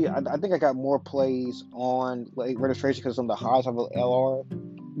 Well, actually, I think I got more plays on like registration because of the highs of LR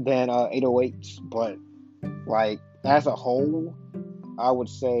than 808s. But like as a whole, I would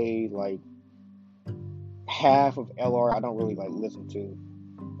say like half of LR I don't really like listen to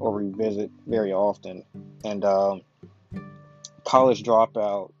or revisit very often. And College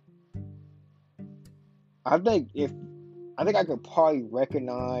Dropout, I think I could probably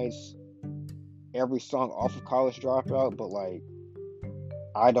recognize every song off of College Dropout, but like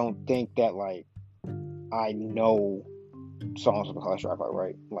I don't think that like I know songs of College Dropout,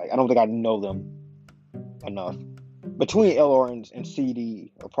 right? Like I don't think I know them enough. Between LR and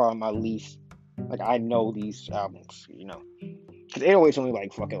CD are probably my least. Like I know these albums, because 808's only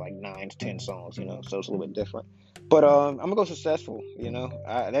like fucking like 9 to 10 songs, so it's a little bit different. But I'm gonna go Successful,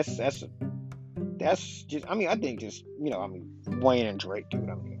 that's just. I think just Wayne and Drake, dude.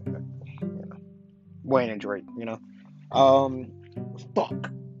 Wayne and Drake, fuck.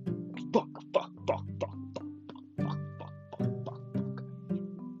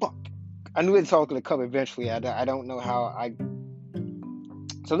 I knew it's all gonna come eventually. I don't know how I.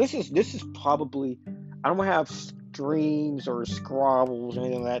 So this is probably, I don't have streams or scrabbles or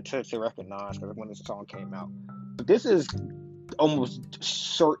anything like that to recognize because when this song came out. But this is almost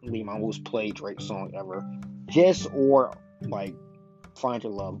certainly my most played Drake song ever. Yes, or like Find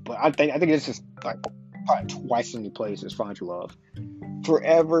Your Love. But I think this is like probably twice as many plays as Find Your Love.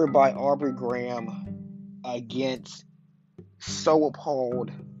 Forever by Aubrey Graham against So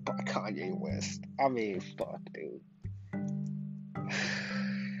Appalled by Kanye West. I mean, fuck, dude.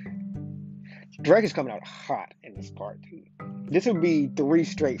 Drake is coming out hot in this part, dude. This would be 3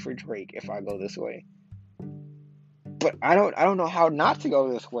 straight for Drake if I go this way. But I don't know how not to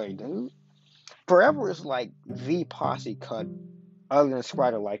go this way, dude. Forever is like the posse cut, other than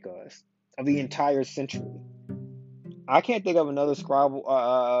Scrider Like Us, of the entire century. I can't think of another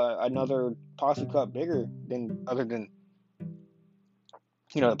another posse cut bigger than other than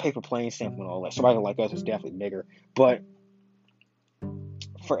the Paper Plane sample and all that. Somebody Like Us is definitely bigger, but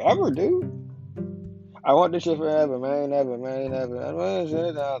Forever, dude. I want this shit forever, man. I want this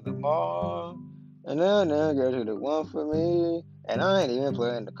shit out the mall. And then girl to the one for me. And I ain't even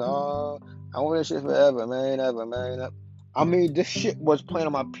playing the car. I want this shit forever, man. I mean, this shit was playing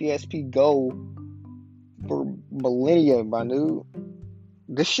on my PSP Go for millennia, my dude.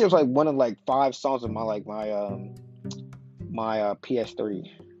 This shit was like one of like 5 songs of my PS3.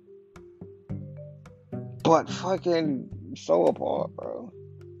 But fucking So Apart, bro.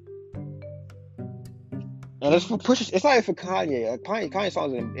 And it's for Pusha. It's not even for Kanye. Kanye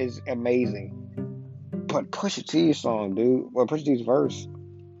songs is amazing, But Pusha T's song, dude. Well, Pusha T's verse.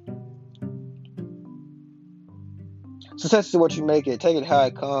 Success is what you make it. Take it how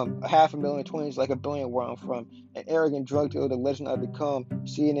it come. A 500,000 20s like a billion where I'm from. An arrogant drug dealer, the legend I become.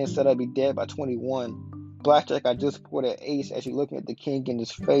 CNN said I'd be dead by 21. Blackjack, I just poured an ace as you looking at the king in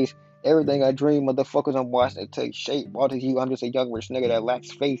his face. Everything I dream, motherfuckers, I'm watching it take shape. Walter Hugh, I'm just a young rich nigga that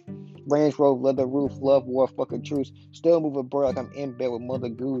lacks faith. Range Rover, leather roof, love, war, fucking truce. Still move a bird like I'm in bed with Mother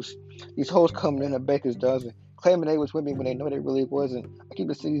Goose. These hoes coming in a baker's dozen. Claiming they was with me when they know they really wasn't. I keep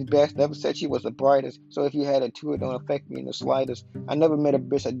the city's best, never said she was the brightest. So if you had a two, it don't affect me in the slightest. I never met a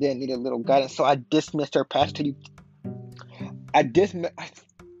bitch that didn't need a little guidance, so I dismissed her past to you. I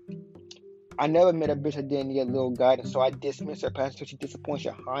never met a bitch that didn't need a little guidance, so I dismissed her past until she disappoints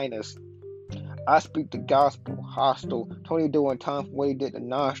your highness. I speak the gospel, hostile. Tony doing time for what he did to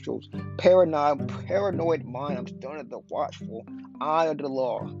nostrils. Paranoid mind, I'm stunned at the watchful. Eye of the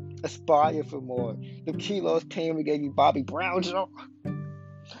law. Aspire for more. The kilos came we gave you Bobby Brown, Joe.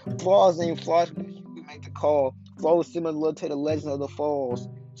 Flaws ain't flaws, but we make the call. Flows similar to the legend of the falls.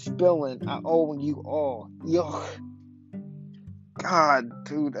 Spilling, I owe you all. Yo. God,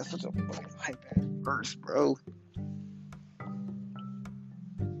 dude, that's such a fucking hype ass verse, bro.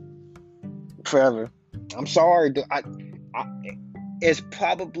 Forever. I'm sorry, dude. It's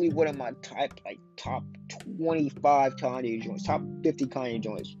probably one of my top 25 Kanye joints, top 50 Kanye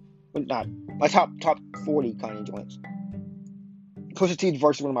joints. Not my top 40 Kanye joints. Pusha T's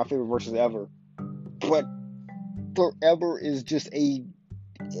verse is one of my favorite verses ever. But Forever is just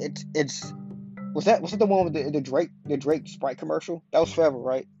it's was that the one with the Drake Sprite commercial? That was Forever,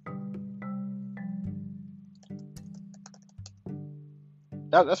 right?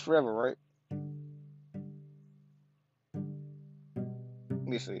 That's Forever, right? Let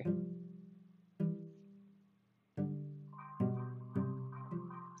me see.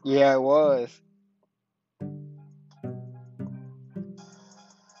 Yeah, it was.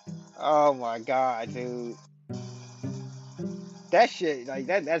 Oh my god, dude. That shit, like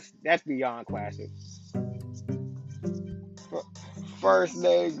that's beyond classic. First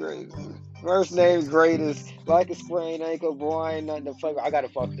name greatest. First name greatest. Like a sprained ankle, boy, ain't nothing to play with. I got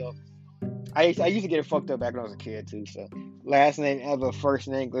it fucked up. I used to get it fucked up back when I was a kid too. So last name ever, first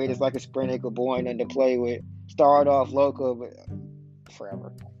name greatest, like a sprained ankle, boy, ain't nothing to play with. Started off local, but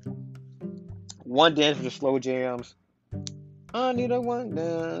forever. One dance for the slow jams. I need a one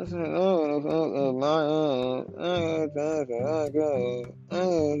dance. And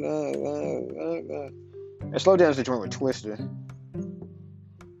slow jams the joint with Twister.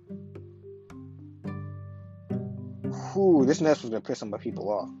 Whew, this next was gonna piss some people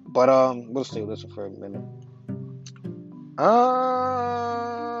off. But we'll still listen for a minute.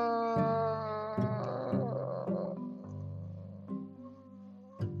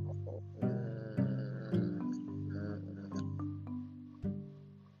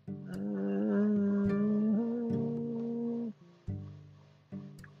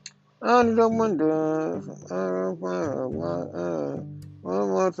 I need a one dance. One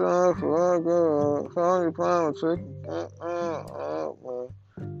more time before I go. Sorry, promise.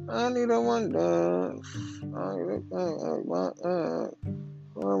 I need a one dance.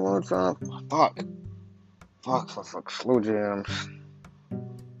 One more time. Fuck. Slow jams.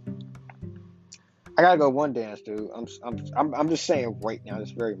 I gotta go one dance, dude. I'm just saying right now,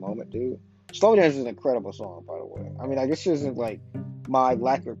 this very moment, dude. Slow Dance is an incredible song, by the way. I mean, this isn't like my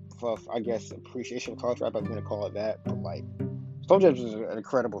lack of, I guess, appreciation of culture rap. I'm gonna call it that, but like, Slow Jams is an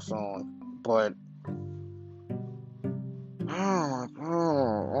incredible song. But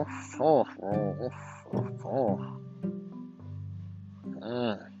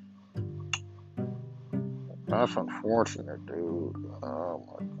that's unfortunate, dude. Oh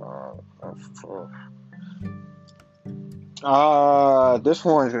my god, that's tough. This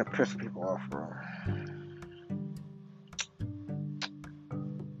one is gonna piss people off, bro.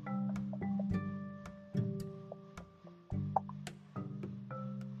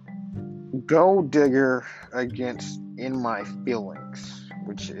 Gold Digger against In My Feelings,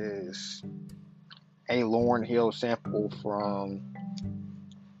 which is a Lauryn Hill sample from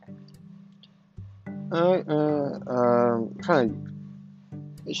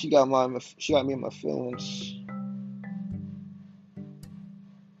she got me in my feelings.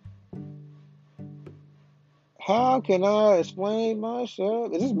 How can I explain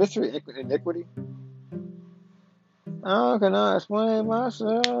myself? Is this Mystery Iniquity? How can I explain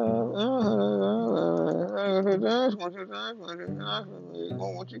myself?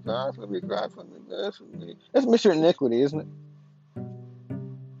 Won't you cry for me? Cry for me, dance for me. That's Mystery Iniquity, isn't it?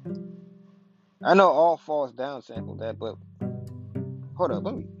 I know All Falls Down sampled that, but hold up,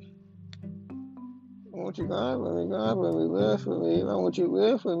 let me. want you God for me, live for me. I want you to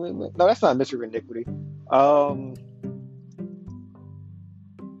live for me. No, that's not Mystery of Iniquity.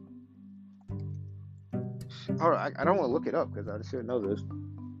 Hold on, I don't want to look it up because I should know this.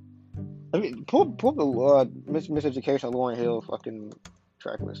 I mean, pull the Miseducation of Lauryn Hill fucking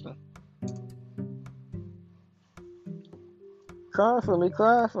track list. Huh? Cry for me, I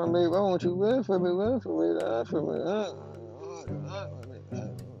want you to live for me, die for me.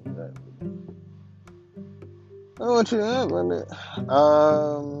 I want you to live for me.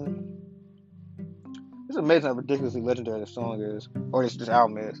 It's amazing how ridiculously legendary this song is, or this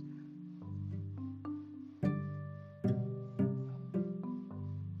album is.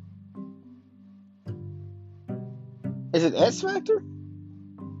 Is it X Factor?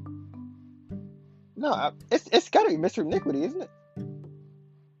 No, it's gotta be Mr. Iniquity, isn't it?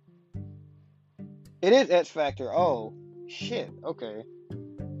 It is X Factor. Oh, shit. Okay.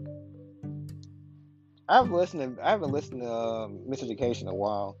 I haven't listened to Miseducation in a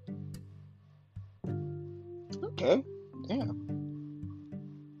while. Okay. Damn.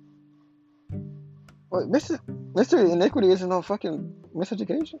 Wait, Mr. Iniquity isn't on fucking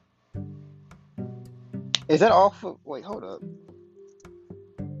Miseducation? Is that off of, wait, hold up.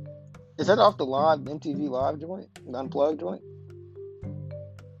 Is that off the live MTV Live joint? The Unplugged joint?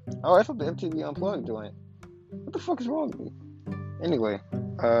 Oh, that's off the MTV Unplugged joint. What the fuck is wrong with me? Anyway,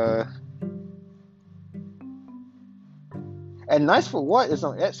 and Nice for What is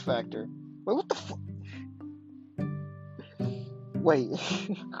on X Factor. Wait, what the fuck? Wait,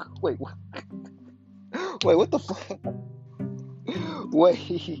 wait, what? Wait, what the fuck?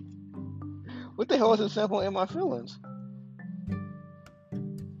 Wait, what the hell is this sample In My Feelings?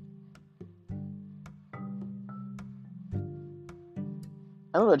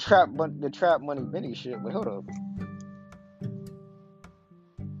 I know the Trap Money Benny shit, but hold up.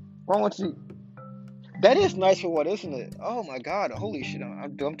 Wrong with you? That is Nice for What, isn't it? Oh my god, holy shit,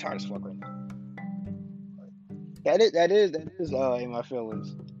 I'm tired as fuck right now. That is In My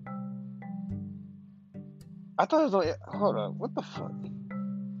Feelings. I thought it was on. Hold up, what the fuck?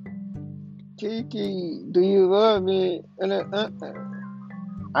 Kiki, do you love me?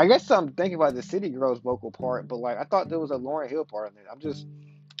 I guess I'm thinking about the City Girls vocal part, but like I thought there was a Lauryn Hill part in it.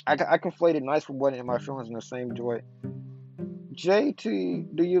 I conflated Nice for What and In My Feelings in the same joint.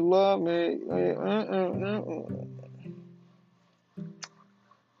 JT, do you love me?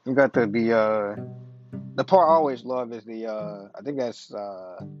 You got the part I always love is I think that's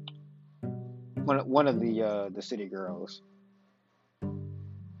one of the City Girls.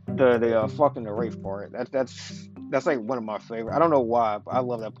 The fucking the rave part. That's like one of my favorite. I don't know why, but I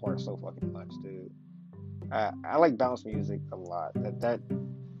love that part so fucking much, dude. I like bounce music a lot. That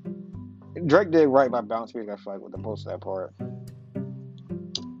Drake did right by bounce music. I feel like with the most of that part.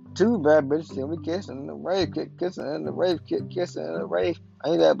 Two bad bitches till we kissing in the rave, kissing in the rave, kissing in the rave. I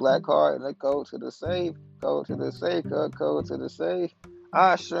need that black card and I go to the safe, code to the safe.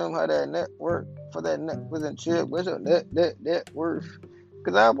 I show them how that network for that net within chip. What's your net worth?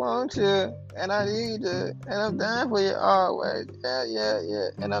 Cause I want you and I need you and I'm down for you always. Yeah.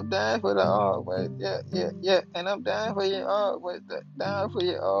 And I'm down for the always. Yeah. And I'm down for you always. Down for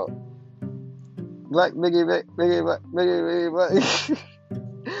you all. Black Biggie.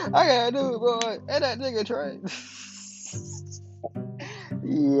 I gotta do it, boy. And that nigga train.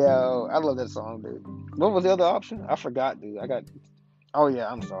 Yo, I love that song, dude. What was the other option? I forgot, dude. Oh yeah,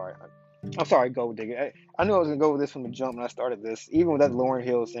 I'm sorry, Gold Digger. I knew I was gonna go with this from the jump when I started this, even with that Lauryn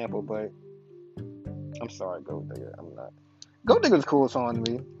Hill sample. But I'm sorry, Gold Digger. I'm not. Gold Digger's a cool song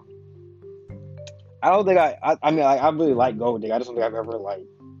to me. I don't think I mean, I really like Gold Digger. I just don't think I've ever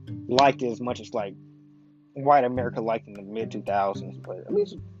liked it as much as like white America liked in the mid 2000s. But I mean,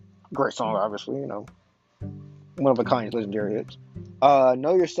 it's a great song, obviously. You know, one of a Kanye's legendary hits.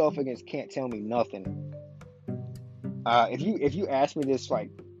 Know Yourself against Can't Tell Me Nothing. If you asked me this like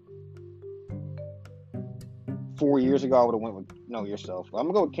 4 years ago, I would have went with Know Yourself. I'm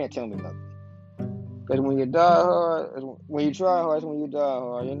gonna go with Can't Tell Me Nothing. Cause when you die hard, when you try hard, when you die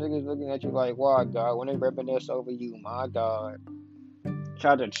hard, your niggas looking at you like, why God? When they reminisce over you, my God.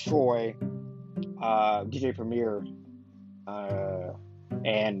 Shout out to Troy, DJ Premier,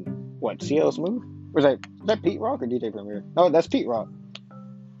 and what? CL Smooth? Was that Pete Rock or DJ Premier? No, that's Pete Rock.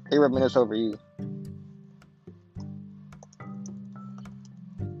 They reminisce over you.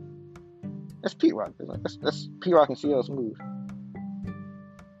 That's Pete Rock. That's Pete Rock and CL Smooth.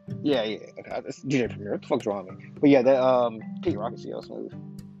 Yeah. Okay, that's DJ Premier. What the fuck's wrong with me? But yeah, that Pete Rock and CL Smooth.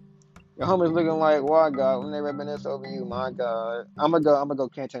 Your homies looking like, why God? When they reminisce over you, my God. I'm gonna go.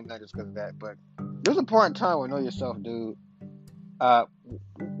 Can't Tell Me Nothing just because of that. But there's a part in time where Know Yourself, dude.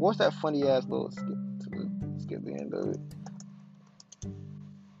 What's that funny ass little skit to dude.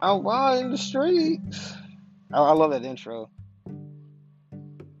 I'm wild in the streets. I love that intro.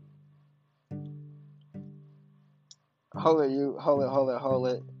 Hold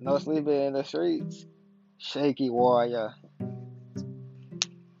it. No sleeping in the streets. Shaky warrior.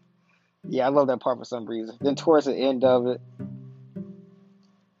 Yeah, I love that part for some reason. Then towards the end of it,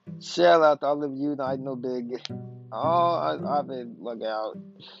 shell out to all of you, I know big. Oh, I've been look out.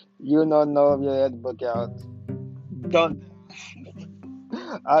 You don't know if you had to book out. Done.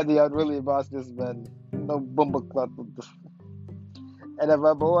 I really about this man. No bumble club. And if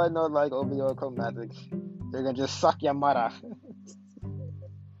a boy know like OVO chromatics, they're gonna just suck your mother.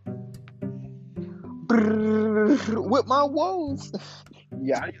 With my woes.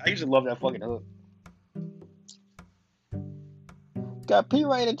 Yeah, I used to love that fucking hook. Got P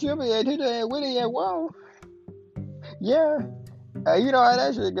right and trivia today, Witty and wow. Yeah, you know how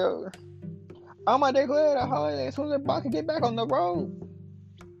that shit go. I'm gonna declare the holiday as soon as the box can get back on the road.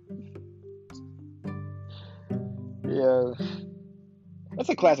 Yeah, that's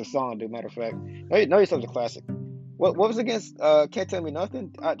a classic song, dude. Matter of fact, no, it's such a classic. What was against? Can't Tell Me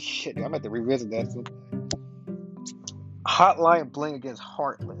Nothing. Shit, I'm gonna have to revisit that. Hotline Bling against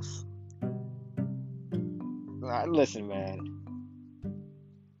Heartless. Listen, man.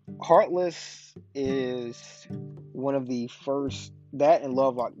 Heartless is one of the first, that and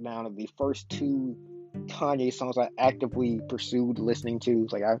Love Lockdown are the first two Kanye songs I actively pursued listening to.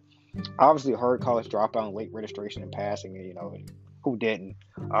 Like, I obviously heard College Dropout and Late Registration and Passing, and, you know, who didn't,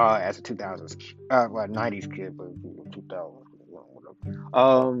 as a 2000s, 90s kid, but 2000s,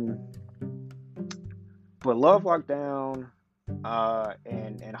 whatever. But Love Lockdown,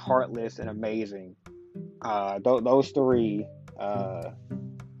 and Heartless and Amazing, those three are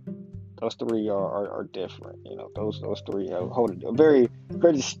different. You know, those three hold a very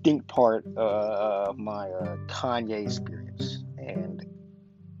very distinct part of my Kanye experience, and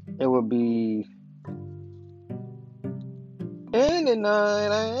it would be in the night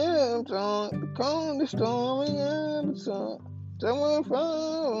I am drunk, calm the stormy and the sun. Someone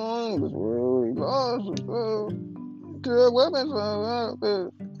found this world lost the world to the weapons of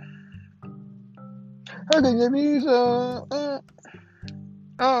it. How could you be so?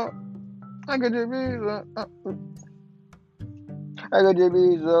 How could you be so? How could you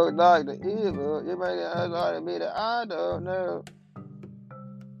be so dark to evil? You make it hard to be that I don't know.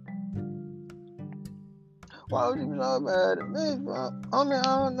 Why would you be so bad at me? I mean, I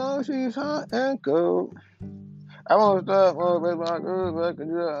don't know. She's hot and cold. I won't stop with my groove, but I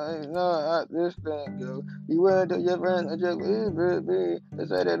ain't know how this thing go. You went to your friends and just leave it be. They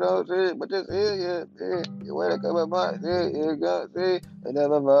say they don't see it, but just hear it be. You wait a couple months, see, you gon' see. They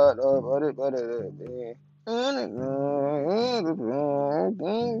never thought about it, but it be.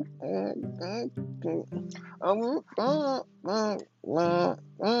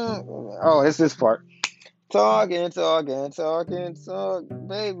 Oh, it's this part. Talking,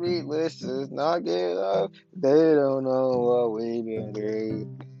 baby, let's just knock it off. They don't know what we've been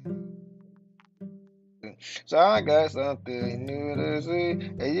through. So I got something new to say,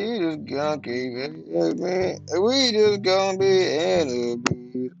 and you just gonna keep it with me. We just gonna be in a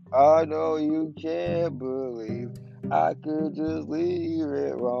beat. I know you can't believe I could just leave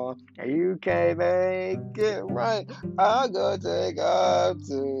it wrong, and you can't make it right. I'm gonna take off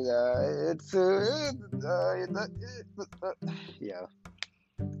tonight. Yeah.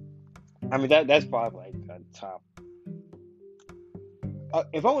 I mean that's probably like the top.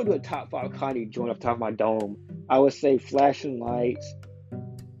 If I want to do a top 5 Kanye joint off the top of my dome, I would say Flashing Lights,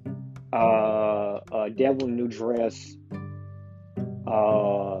 Devil in a New Dress,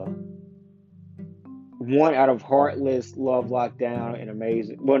 one out of Heartless, Love Lockdown, and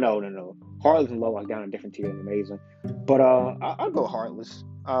Amazing. Well, no. Heartless and Love Lockdown are different tier than Amazing. But I'll go Heartless.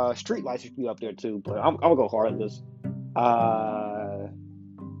 Street Lights should be up there too, but I'm gonna go Heartless.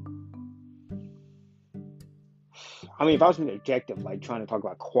 I mean, if I was being objective, like trying to talk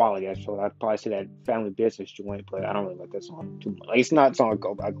about quality, I'd probably say that Family Business joint, but I don't really like that song too much. Like, it's not a song I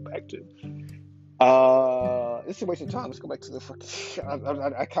go back to. It's a waste of time. Let's go back to the fucking.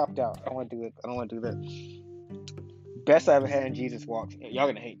 I copped out. I don't want to do it. I don't want to do that. Best I ever had in Jesus Walks. Y'all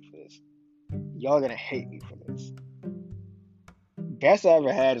gonna hate me for this. Best I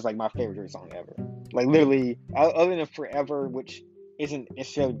ever had is like my favorite Drake song ever. Like literally, other than Forever, which isn't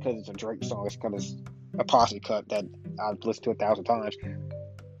necessarily because it's a Drake song. It's because it's a posse cut that I've listened to 1,000 times.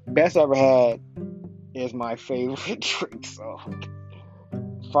 Best I ever had is my favorite Drake song.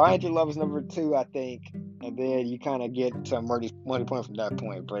 Find Your Love is number 2, I think, and then you kind of get to Money Point from that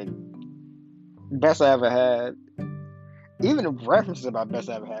point. But best I ever had Even the references about Best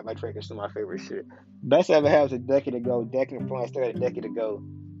I Ever Had by Drake is some of my favorite shit. Best I Ever Had was a decade ago. Decade Flying still had a decade ago.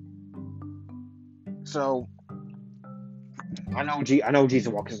 So I know Jesus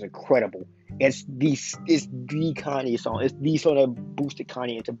Walk is incredible. It's the Kanye song. It's the song that boosted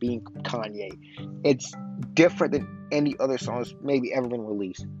Kanye into being Kanye. It's different than any other songs maybe ever been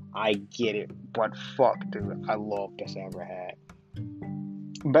released. I get it, but fuck, dude, I love Best I Ever Had.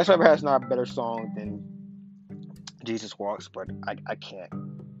 Best I Ever Had is not a better song than Jesus Walks, but I can't.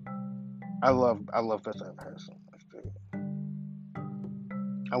 I love Best I Ever Had so much, dude.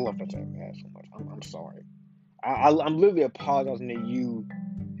 I love Best I Ever Had so much. I'm sorry. I'm literally apologizing to you,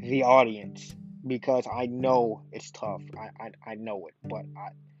 the audience, because I know it's tough. I know it, but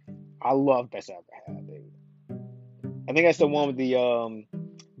I love Best I Ever Had, dude. I think that's the one with the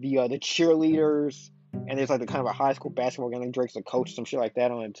cheerleaders, and there's like the kind of a high school basketball game. I think Drake's a coach, some shit like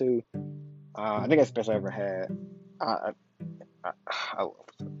that on it too. I think that's the best I ever had. I love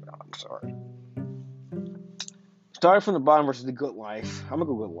it. I'm sorry. Started from the bottom versus the Good Life. I'm gonna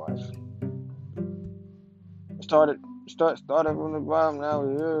go Good Life. Started from the bottom. Now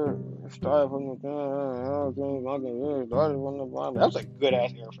we're here. Started from the bottom. That was a good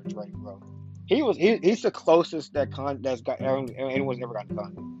ass era for Drake, bro. He's the closest that's got anyone's ever gotten to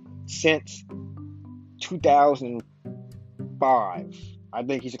Kanye since 2005. I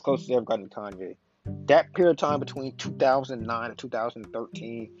think he's the closest ever gotten to Kanye. That period of time between 2009 and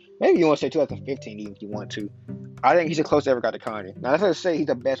 2013, maybe you want to say 2015 even if you want to. I think he's the closest ever got to Kanye. Now that's not to say he's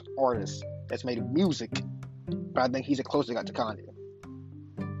the best artist that's made music, but I think he's the closest got to Kanye.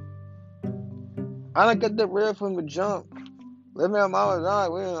 I don't get the real from the jump. Living on my life,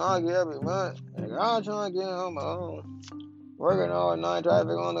 we didn't argue every month. And I'm trying to get on my own. Working all night,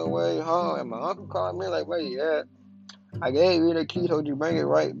 driving on the way home. And my uncle called me like, where you at? I gave you the key, told you bring it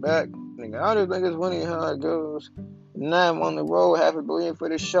right back. Nigga, I just think it's funny how it goes. Now I'm on the road, half a billion for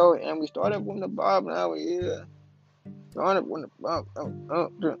the show. And we started from the bottom, now we're here. Started from the bottom.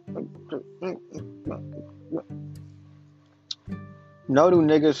 No, do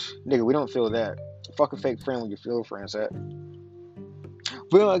niggas. Nigga, we don't feel that. Fuck a fake friend when you feel friends at.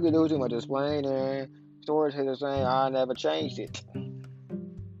 Feel like you do too much explaining. Stories hit the same. I never changed it.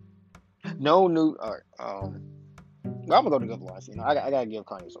 No new. Alright. I'm gonna go to Good Life. You know, I gotta give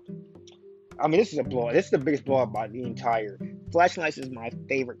Kanye something. I mean, this is a blow. This is the biggest blow up by the entire. Flashing Lights is my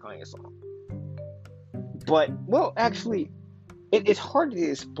favorite Kanye song. But well, actually, it's hard to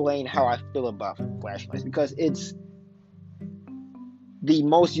explain how I feel about Flashing Lights because it's the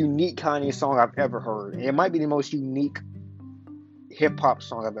most unique Kanye song I've ever heard. And it might be the most unique hip hop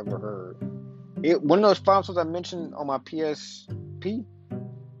song I've ever heard. One of those 5 songs I mentioned on my PSP,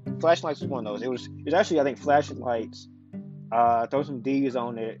 Flashing Lights was one of those. It was actually, I think, Flashing Lights, Throw Some D's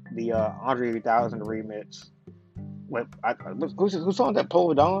on it, the Andre 3000 remix. Whose song is that?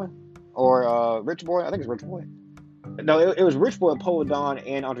 Polo Don or Rich Boy? I think it's Rich Boy. No, it was Rich Boy, Polo Don,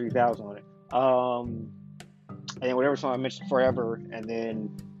 and Andre 3000 on it. And then whatever song I mentioned, Forever, and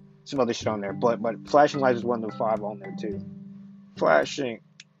then some other shit on there. But Flashing Lights is one of the 5 on there too. Flashing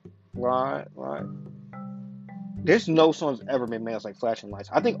Light. There's no songs ever been made that's like Flashing Lights.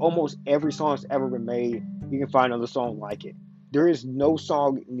 I think almost every song that's ever been made, you can find another song like it. There is no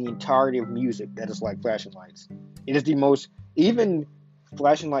song in the entirety of music that is like Flashing Lights. It is the most, even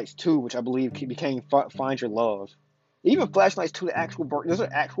Flashing Lights 2, which I believe became Find Your Love. Even Flashing Lights 2, there's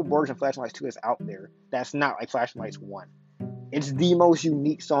an actual version of Flashing Lights 2 that's out there that's not like Flashing Lights 1. It's the most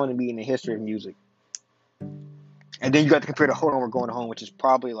unique song to me in the history of music. And then you got to compare to Hold On, We're Going Home, which is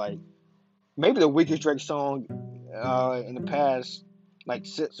probably like maybe the weakest Drake song in the past, like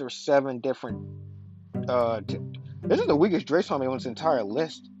 6 or 7 different. This is the weakest Drake song on its entire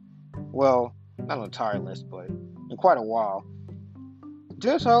list. Well, not an entire list, but in quite a while.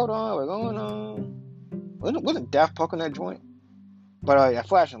 Just hold on, we're going on. Wasn't Daft Punk on that joint? But yeah,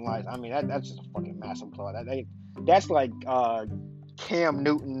 Flashing Lights. I mean, that's just a fucking massive plot. That's like Cam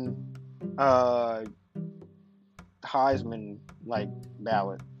Newton, Heisman like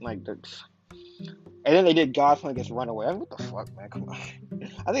ballad, like the. And then they did God's Against Runaway. I mean, what the fuck, man? Come on.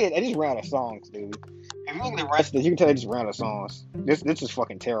 I think they just ran out of songs, dude. If you look at the rest of this, you can tell they just ran out of songs. This is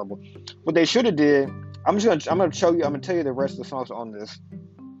fucking terrible. What they should have did. I'm gonna tell you the rest of the songs on this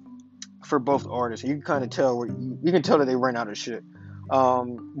for both artists. You can kind of tell you can tell that they ran out of shit.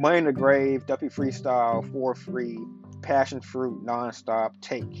 Money in the Grave, Duppy Freestyle, For Free, Passion Fruit, Nonstop,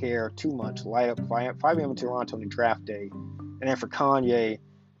 Take Care, Too Much, Light Up, 5 a.m. in Toronto on the draft day. And then for Kanye,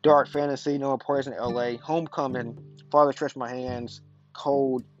 Dark Fantasy, No Poison in LA, Homecoming, Father Stretch My Hands,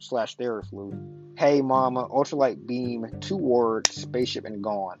 Cold/Theraflu, Hey Mama, Ultralight Beam, 2 Words, Spaceship, and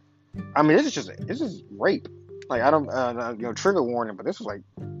Gone. I mean, this is rape. Like I don't, trigger warning, but this was like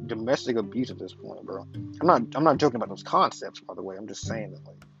domestic abuse at this point, bro. I'm not joking about those concepts, by the way. I'm just saying that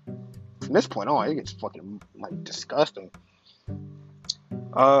like from this point on, it gets fucking like disgusting.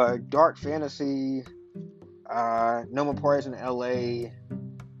 Dark fantasy. No More Parties in L.A.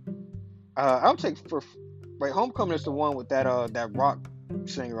 I'll take for wait. Homecoming is the one with that rock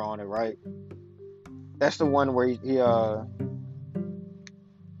singer on it, right? That's the one where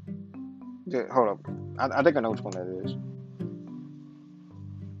hold up. I think I know which one that is.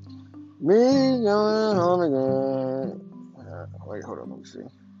 Me going home again. Wait, hold on, let me see.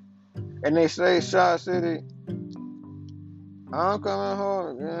 And they say, Shot City, I'm coming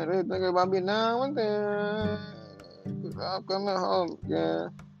home again. They think about me now and then. I'm coming home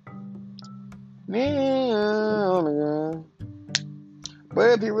again. Me home again.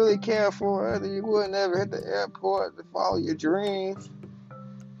 But if you really care for her, then you would never hit the airport to follow your dreams.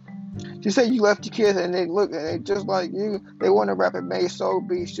 You say you left your kids and they look and they just like you. They want to rap and make soul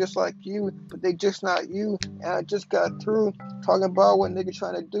beats just like you, but they just not you. And I just got through talking about what niggas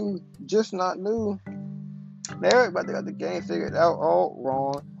trying to do, just not new. Now everybody got the game figured out all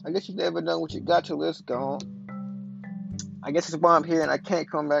wrong. I guess you never done what you got till it's gone. I guess it's why I'm here and I can't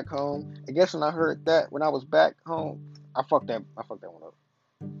come back home. I guess when I heard that when I was back home, I fucked that one up.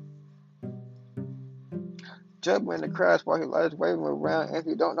 Jumping in the crash while his lights waving around. And if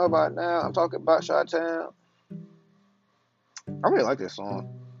you don't know about it now, I'm talking about Chi-Town. I really like this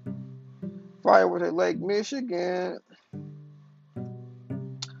song. Fireworks at Lake Michigan.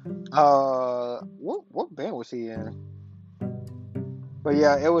 What band was he in? But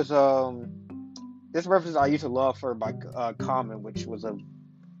yeah, it was this reference I used to love for by Common, which was a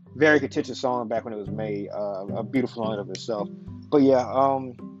very contentious song back when it was made. A beautiful song of itself. But yeah,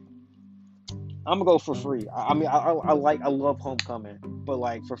 I'm gonna go For Free. I mean, I love Homecoming, but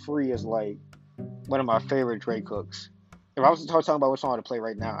like For Free is like one of my favorite Drake hooks. If I was talking about what song to play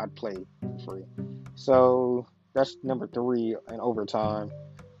right now, I'd play For Free. So that's number 3 in overtime.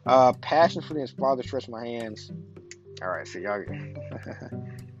 Passion Fruit and Father Stretch My Hands. All right, so y'all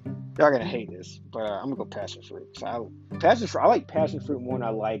gonna hate this, but I'm gonna go Passion Fruit. So I like Passion Fruit more than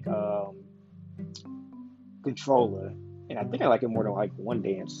I like Controller, and I think I like it more than like One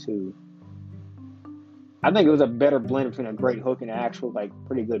Dance too. I think it was a better blend between a great hook and an actual like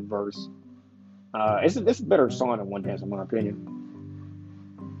pretty good verse. It's a better song than One Dance in my opinion.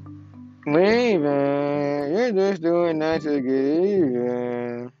 Leaving, you're just doing that to get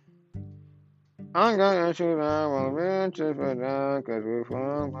even. I'm gonna shoot down, won't venture for down, cause we're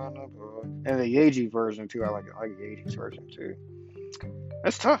from the. And the Yeezy version too. I like Yeezy's version too.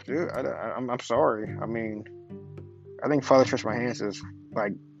 That's tough, dude. I'm sorry. I mean, I think Father Stretch My Hands is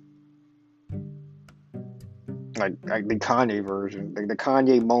like the Kanye version, like the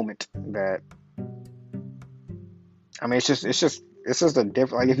Kanye moment. That I mean, it's just a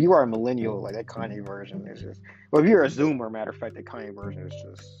different. Like if you are a millennial, like that Kanye version is just. Well, if you're a Zoomer, matter of fact, the Kanye version is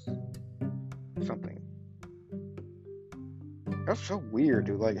just something. That's so weird,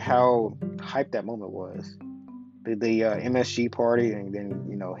 dude. Like how hyped that moment was. The MSG party, and then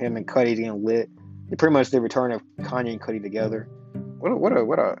him and Cudi getting lit. Pretty much the return of Kanye and Cudi together. What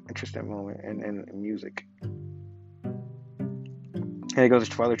a interesting moment in music. And it goes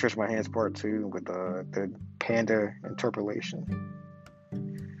to Father Stretch My Hands Part 2 with the Panda interpolation.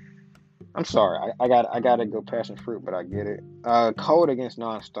 I'm sorry, I gotta go Passion Fruit, but I get it. Cold Against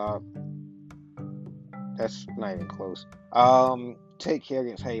Nonstop. That's not even close. Take Care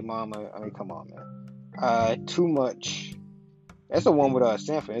against Hey Mama. I mean, come on, man. Too Much. That's the one with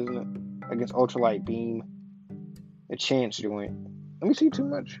Sanford, isn't it? Against Ultralight Beam. The Chance joint. Let me see Too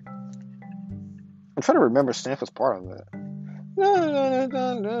Much. I'm trying to remember Sanford's part on that.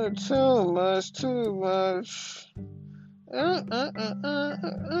 Too much, too much.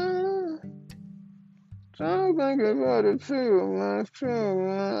 Don't think about it too much, too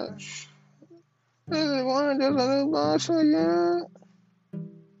much. This is one just a new boss for you.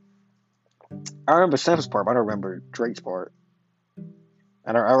 I remember Sanford's part, but I don't remember Drake's part.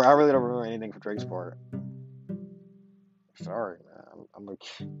 I really don't remember anything from Drake's part. Sorry, man. I'm like,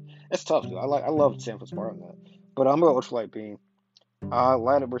 it's tough, dude. I love Sanford's part on that, but I'm gonna go Ultralight Beam.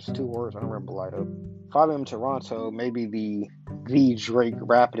 Light Up versus Two Words. I don't remember Light Up. 5am Toronto. Maybe the Drake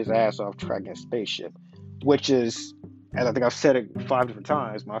rapping his ass off track against Spaceship, which is, as I think I've said it 5 different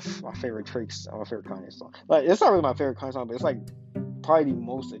times, my favorite Drake's, my favorite Kanye song. Like it's not really my favorite Kanye song, but it's like probably the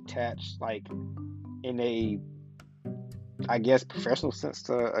most attached, like in a, I guess, professional sense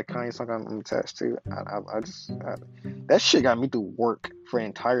to a Kanye song I'm attached to. That shit got me through work for an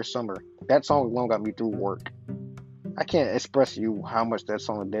entire summer. That song alone got me through work. I can't express to you how much that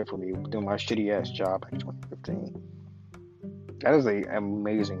song did for me doing my shitty ass job in 2015. That is an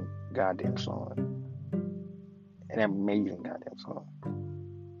amazing goddamn song. An amazing goddamn song.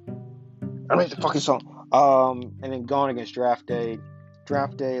 Amazing fucking song. And then Gone Against Draft Day.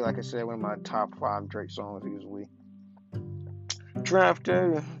 Draft Day, like I said, one of my top 5 Drake songs easily. Draft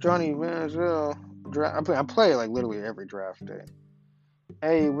Day, Johnny Manziel. I play like literally every draft day.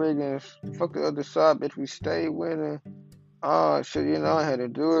 Hey Wiggins, fuck the other side, bitch. We stay winning. Oh shit, you know I had to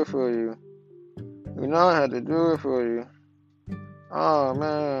do it for you. You know I had to do it for you. Oh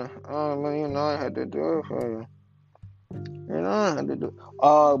man, you know I had to do it for you. You know I had to do.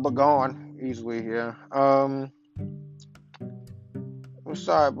 But Gone easily, yeah. I'm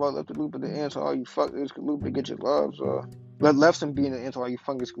sorry, bro. Left the loop at the end, so all you fuckers can loop and get your loves off. Left some being the end, so all you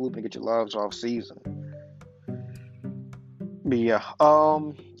fuckers can loop and get your loves off season. But yeah,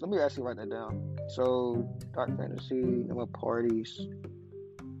 let me actually write that down. So, Dark Fantasy, Number Parties,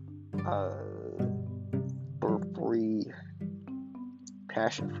 Free,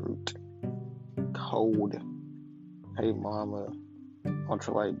 Passion Fruit, Cold, Hey Mama,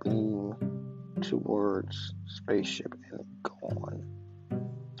 Ultralight Beam, 2 Words, Spaceship, and Gone.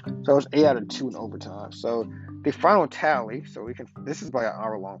 So it's 8 out of 2 in overtime. So the final tally. So we can. This is like an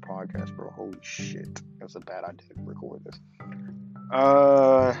hour-long podcast, bro. Holy shit, that's a bad idea to record this.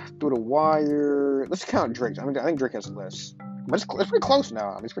 Through the wire. Let's count Drake. I think Drake has less, but it's pretty close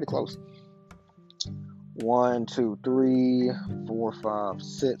now. It's pretty close. 1, 2, 3, 4, 5,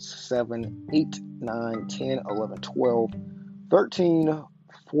 6, 7, 8, 9, 10, 11, 12, 13,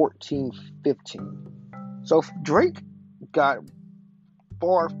 14, 15. So Drake got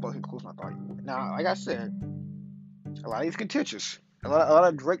far fucking close than I thought he would. Now, like I said, a lot of these contentious. A lot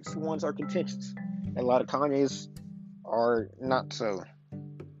of Drake's ones are contentious. And a lot of Kanye's are not so.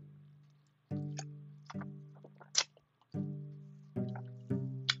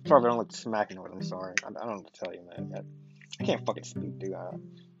 Sorry if I don't look smacking with. I'm sorry. I don't know what to tell you, man. I can't fucking speak, dude.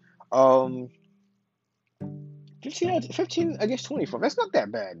 15 against 24. That's not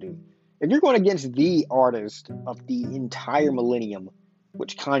that bad, dude. If you're going against the artist of the entire millennium,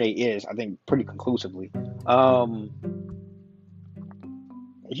 which Kanye is, I think, pretty conclusively,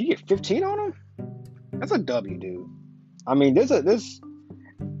 if you get 15 on him, that's a W, dude. I mean, there's I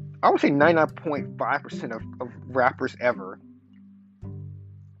would say 99.5% of rappers ever.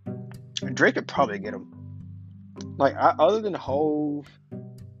 Drake could probably get him. Like, other than Hove,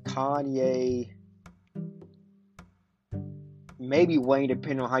 Kanye, maybe Wayne,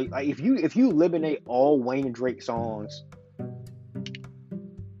 depending on how you, like, if you eliminate all Wayne and Drake songs,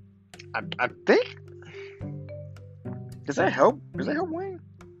 I think, does that help Wayne?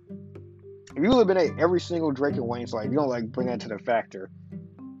 If you eliminate every single Drake and Wayne song, you don't like bring that to the factor.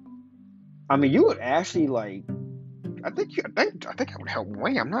 I mean, you would actually like. I think it would help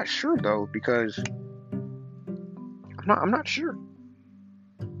Wayne. I'm not sure though, because I'm not sure.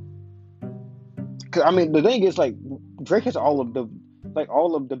 Cause I mean, the thing is, like, Drake has all of the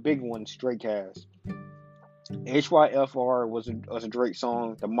big ones. Drake has. HYFR was a Drake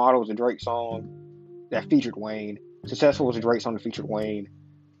song. The Model was a Drake song that featured Wayne. Successful was a Drake song that featured Wayne.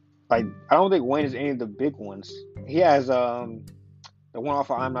 Like, I don't think Wayne is any of the big ones. He has the one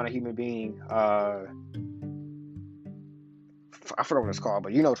off of I'm Not a Human Being. I forgot what it's called,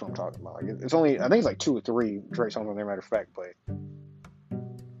 but you know what I'm talking about. Like, it's only, I think it's like 2 or 3 Drake songs on there, matter of fact. But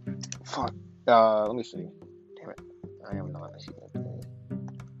fuck. Let me see. Damn it. I am not a human being.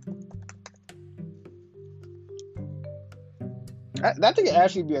 I think it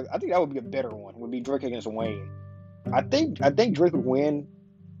actually be. I think that would be a better one. Would be Drake against Wayne. I think Drake would win,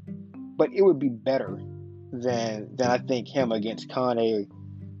 but it would be better than I think him against Kanye.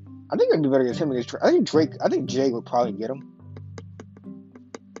 I think it would be better against him against Drake. I think Jay would probably get him.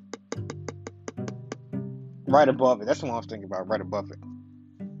 Right above it. That's what I was thinking about. Right above it.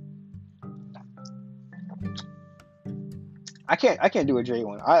 I can't do a Jay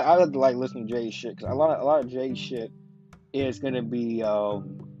one. I like listening to Jay shit, because a lot of Jay shit is gonna be the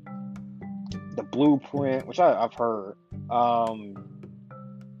Blueprint, which I've heard,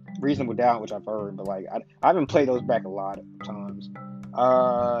 Reasonable Doubt, which I've heard, but like I haven't played those back a lot of times.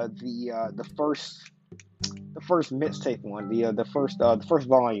 The first mixtape one, the first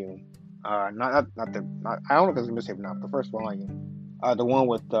volume, I don't know if it's a mixtape or not, but the first volume, the one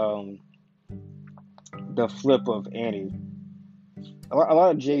with the flip of Annie. A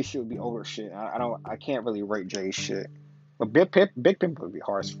lot of Jay shit would be over shit. I can't really rate Jay shit. But Big Pimp would be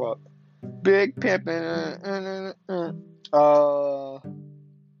hard as fuck. Big Pimp we're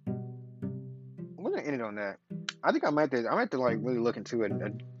gonna end it on that. I think I might have to like really look into a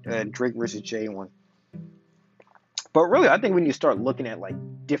Drake versus Jay one. But really, I think we need to start looking at like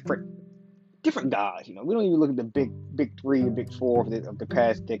different guys. You know, we don't even look at the big three or big four of the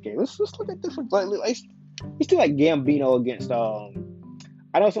past decade. Let's look at different. Like, let's do like Gambino against.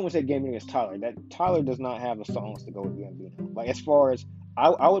 I know someone said Gambino against Tyler. That Tyler does not have the songs to go with Gambino. Like as far as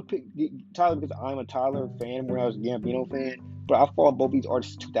I would pick Tyler because I'm a Tyler fan when I was a Gambino fan. But I followed both these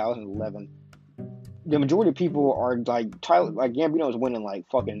artists in 2011. The majority of people are like Tyler, like Gambino is winning like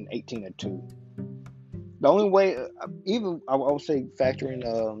fucking 18-2. The only way, even I would say, factoring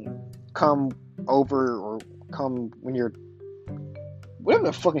 "Come Over" or "Come When You're," whatever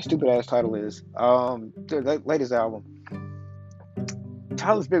the fucking stupid ass title is. The latest album,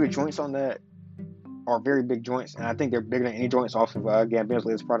 Tyler's bigger joints on that are very big joints, and I think they're bigger than any joints off of Gambino's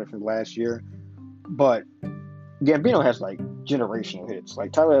latest product from last year. But Gambino has like generational hits.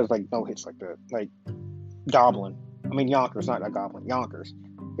 Like Tyler has like no hits like that. Like Goblin. I mean Yonkers, not that Goblin. Yonkers.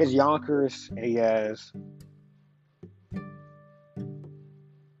 He has Yonkers, and he has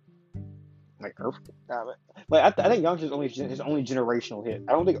like Earthquake. Like I think Yonkers is only his only generational hit.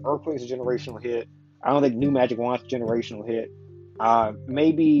 I don't think Earthquake is a generational hit. I don't think New Magic Wand's a generational hit.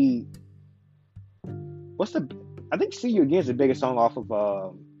 Maybe what's the? I think "See You Again" is the biggest song off of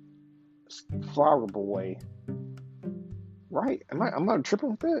Flower Boy. Right? Am I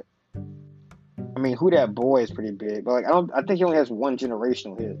tripping with that? I mean, Who That Boy is pretty big, but like I think he only has one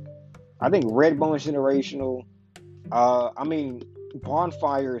generational hit. I think Redbone's generational. I mean,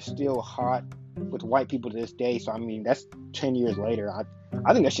 Bonfire is still hot with white people to this day. So I mean, that's 10 years later. I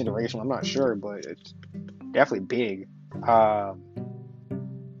think that's generational. I'm not sure, but it's definitely big.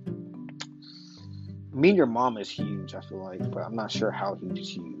 Me and Your Mama is huge. I feel like, but I'm not sure how huge is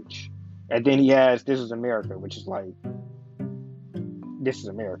huge. And then he has "This Is America," which is like "This Is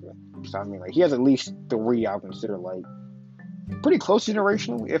America." So I mean, like he has at least three I would consider like pretty close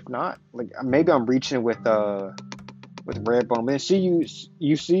generational, if not. Like maybe I'm reaching with Redbone. Then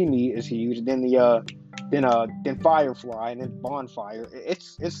You See Me is huge. And then Firefly and then Bonfire.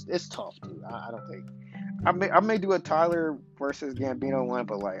 It's tough, dude. I don't think I may do a Tyler versus Gambino one,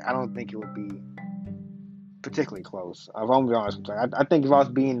 but like I don't think it would be particularly close. I'm gonna be honest with you. I think if I was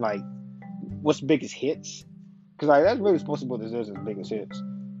being like, what's biggest hits? Because like that's really supposed to be what this is, his biggest hits.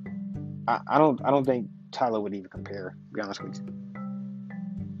 I don't think Tyler would even compare. To be honest with you.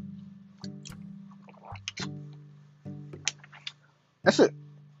 That's it.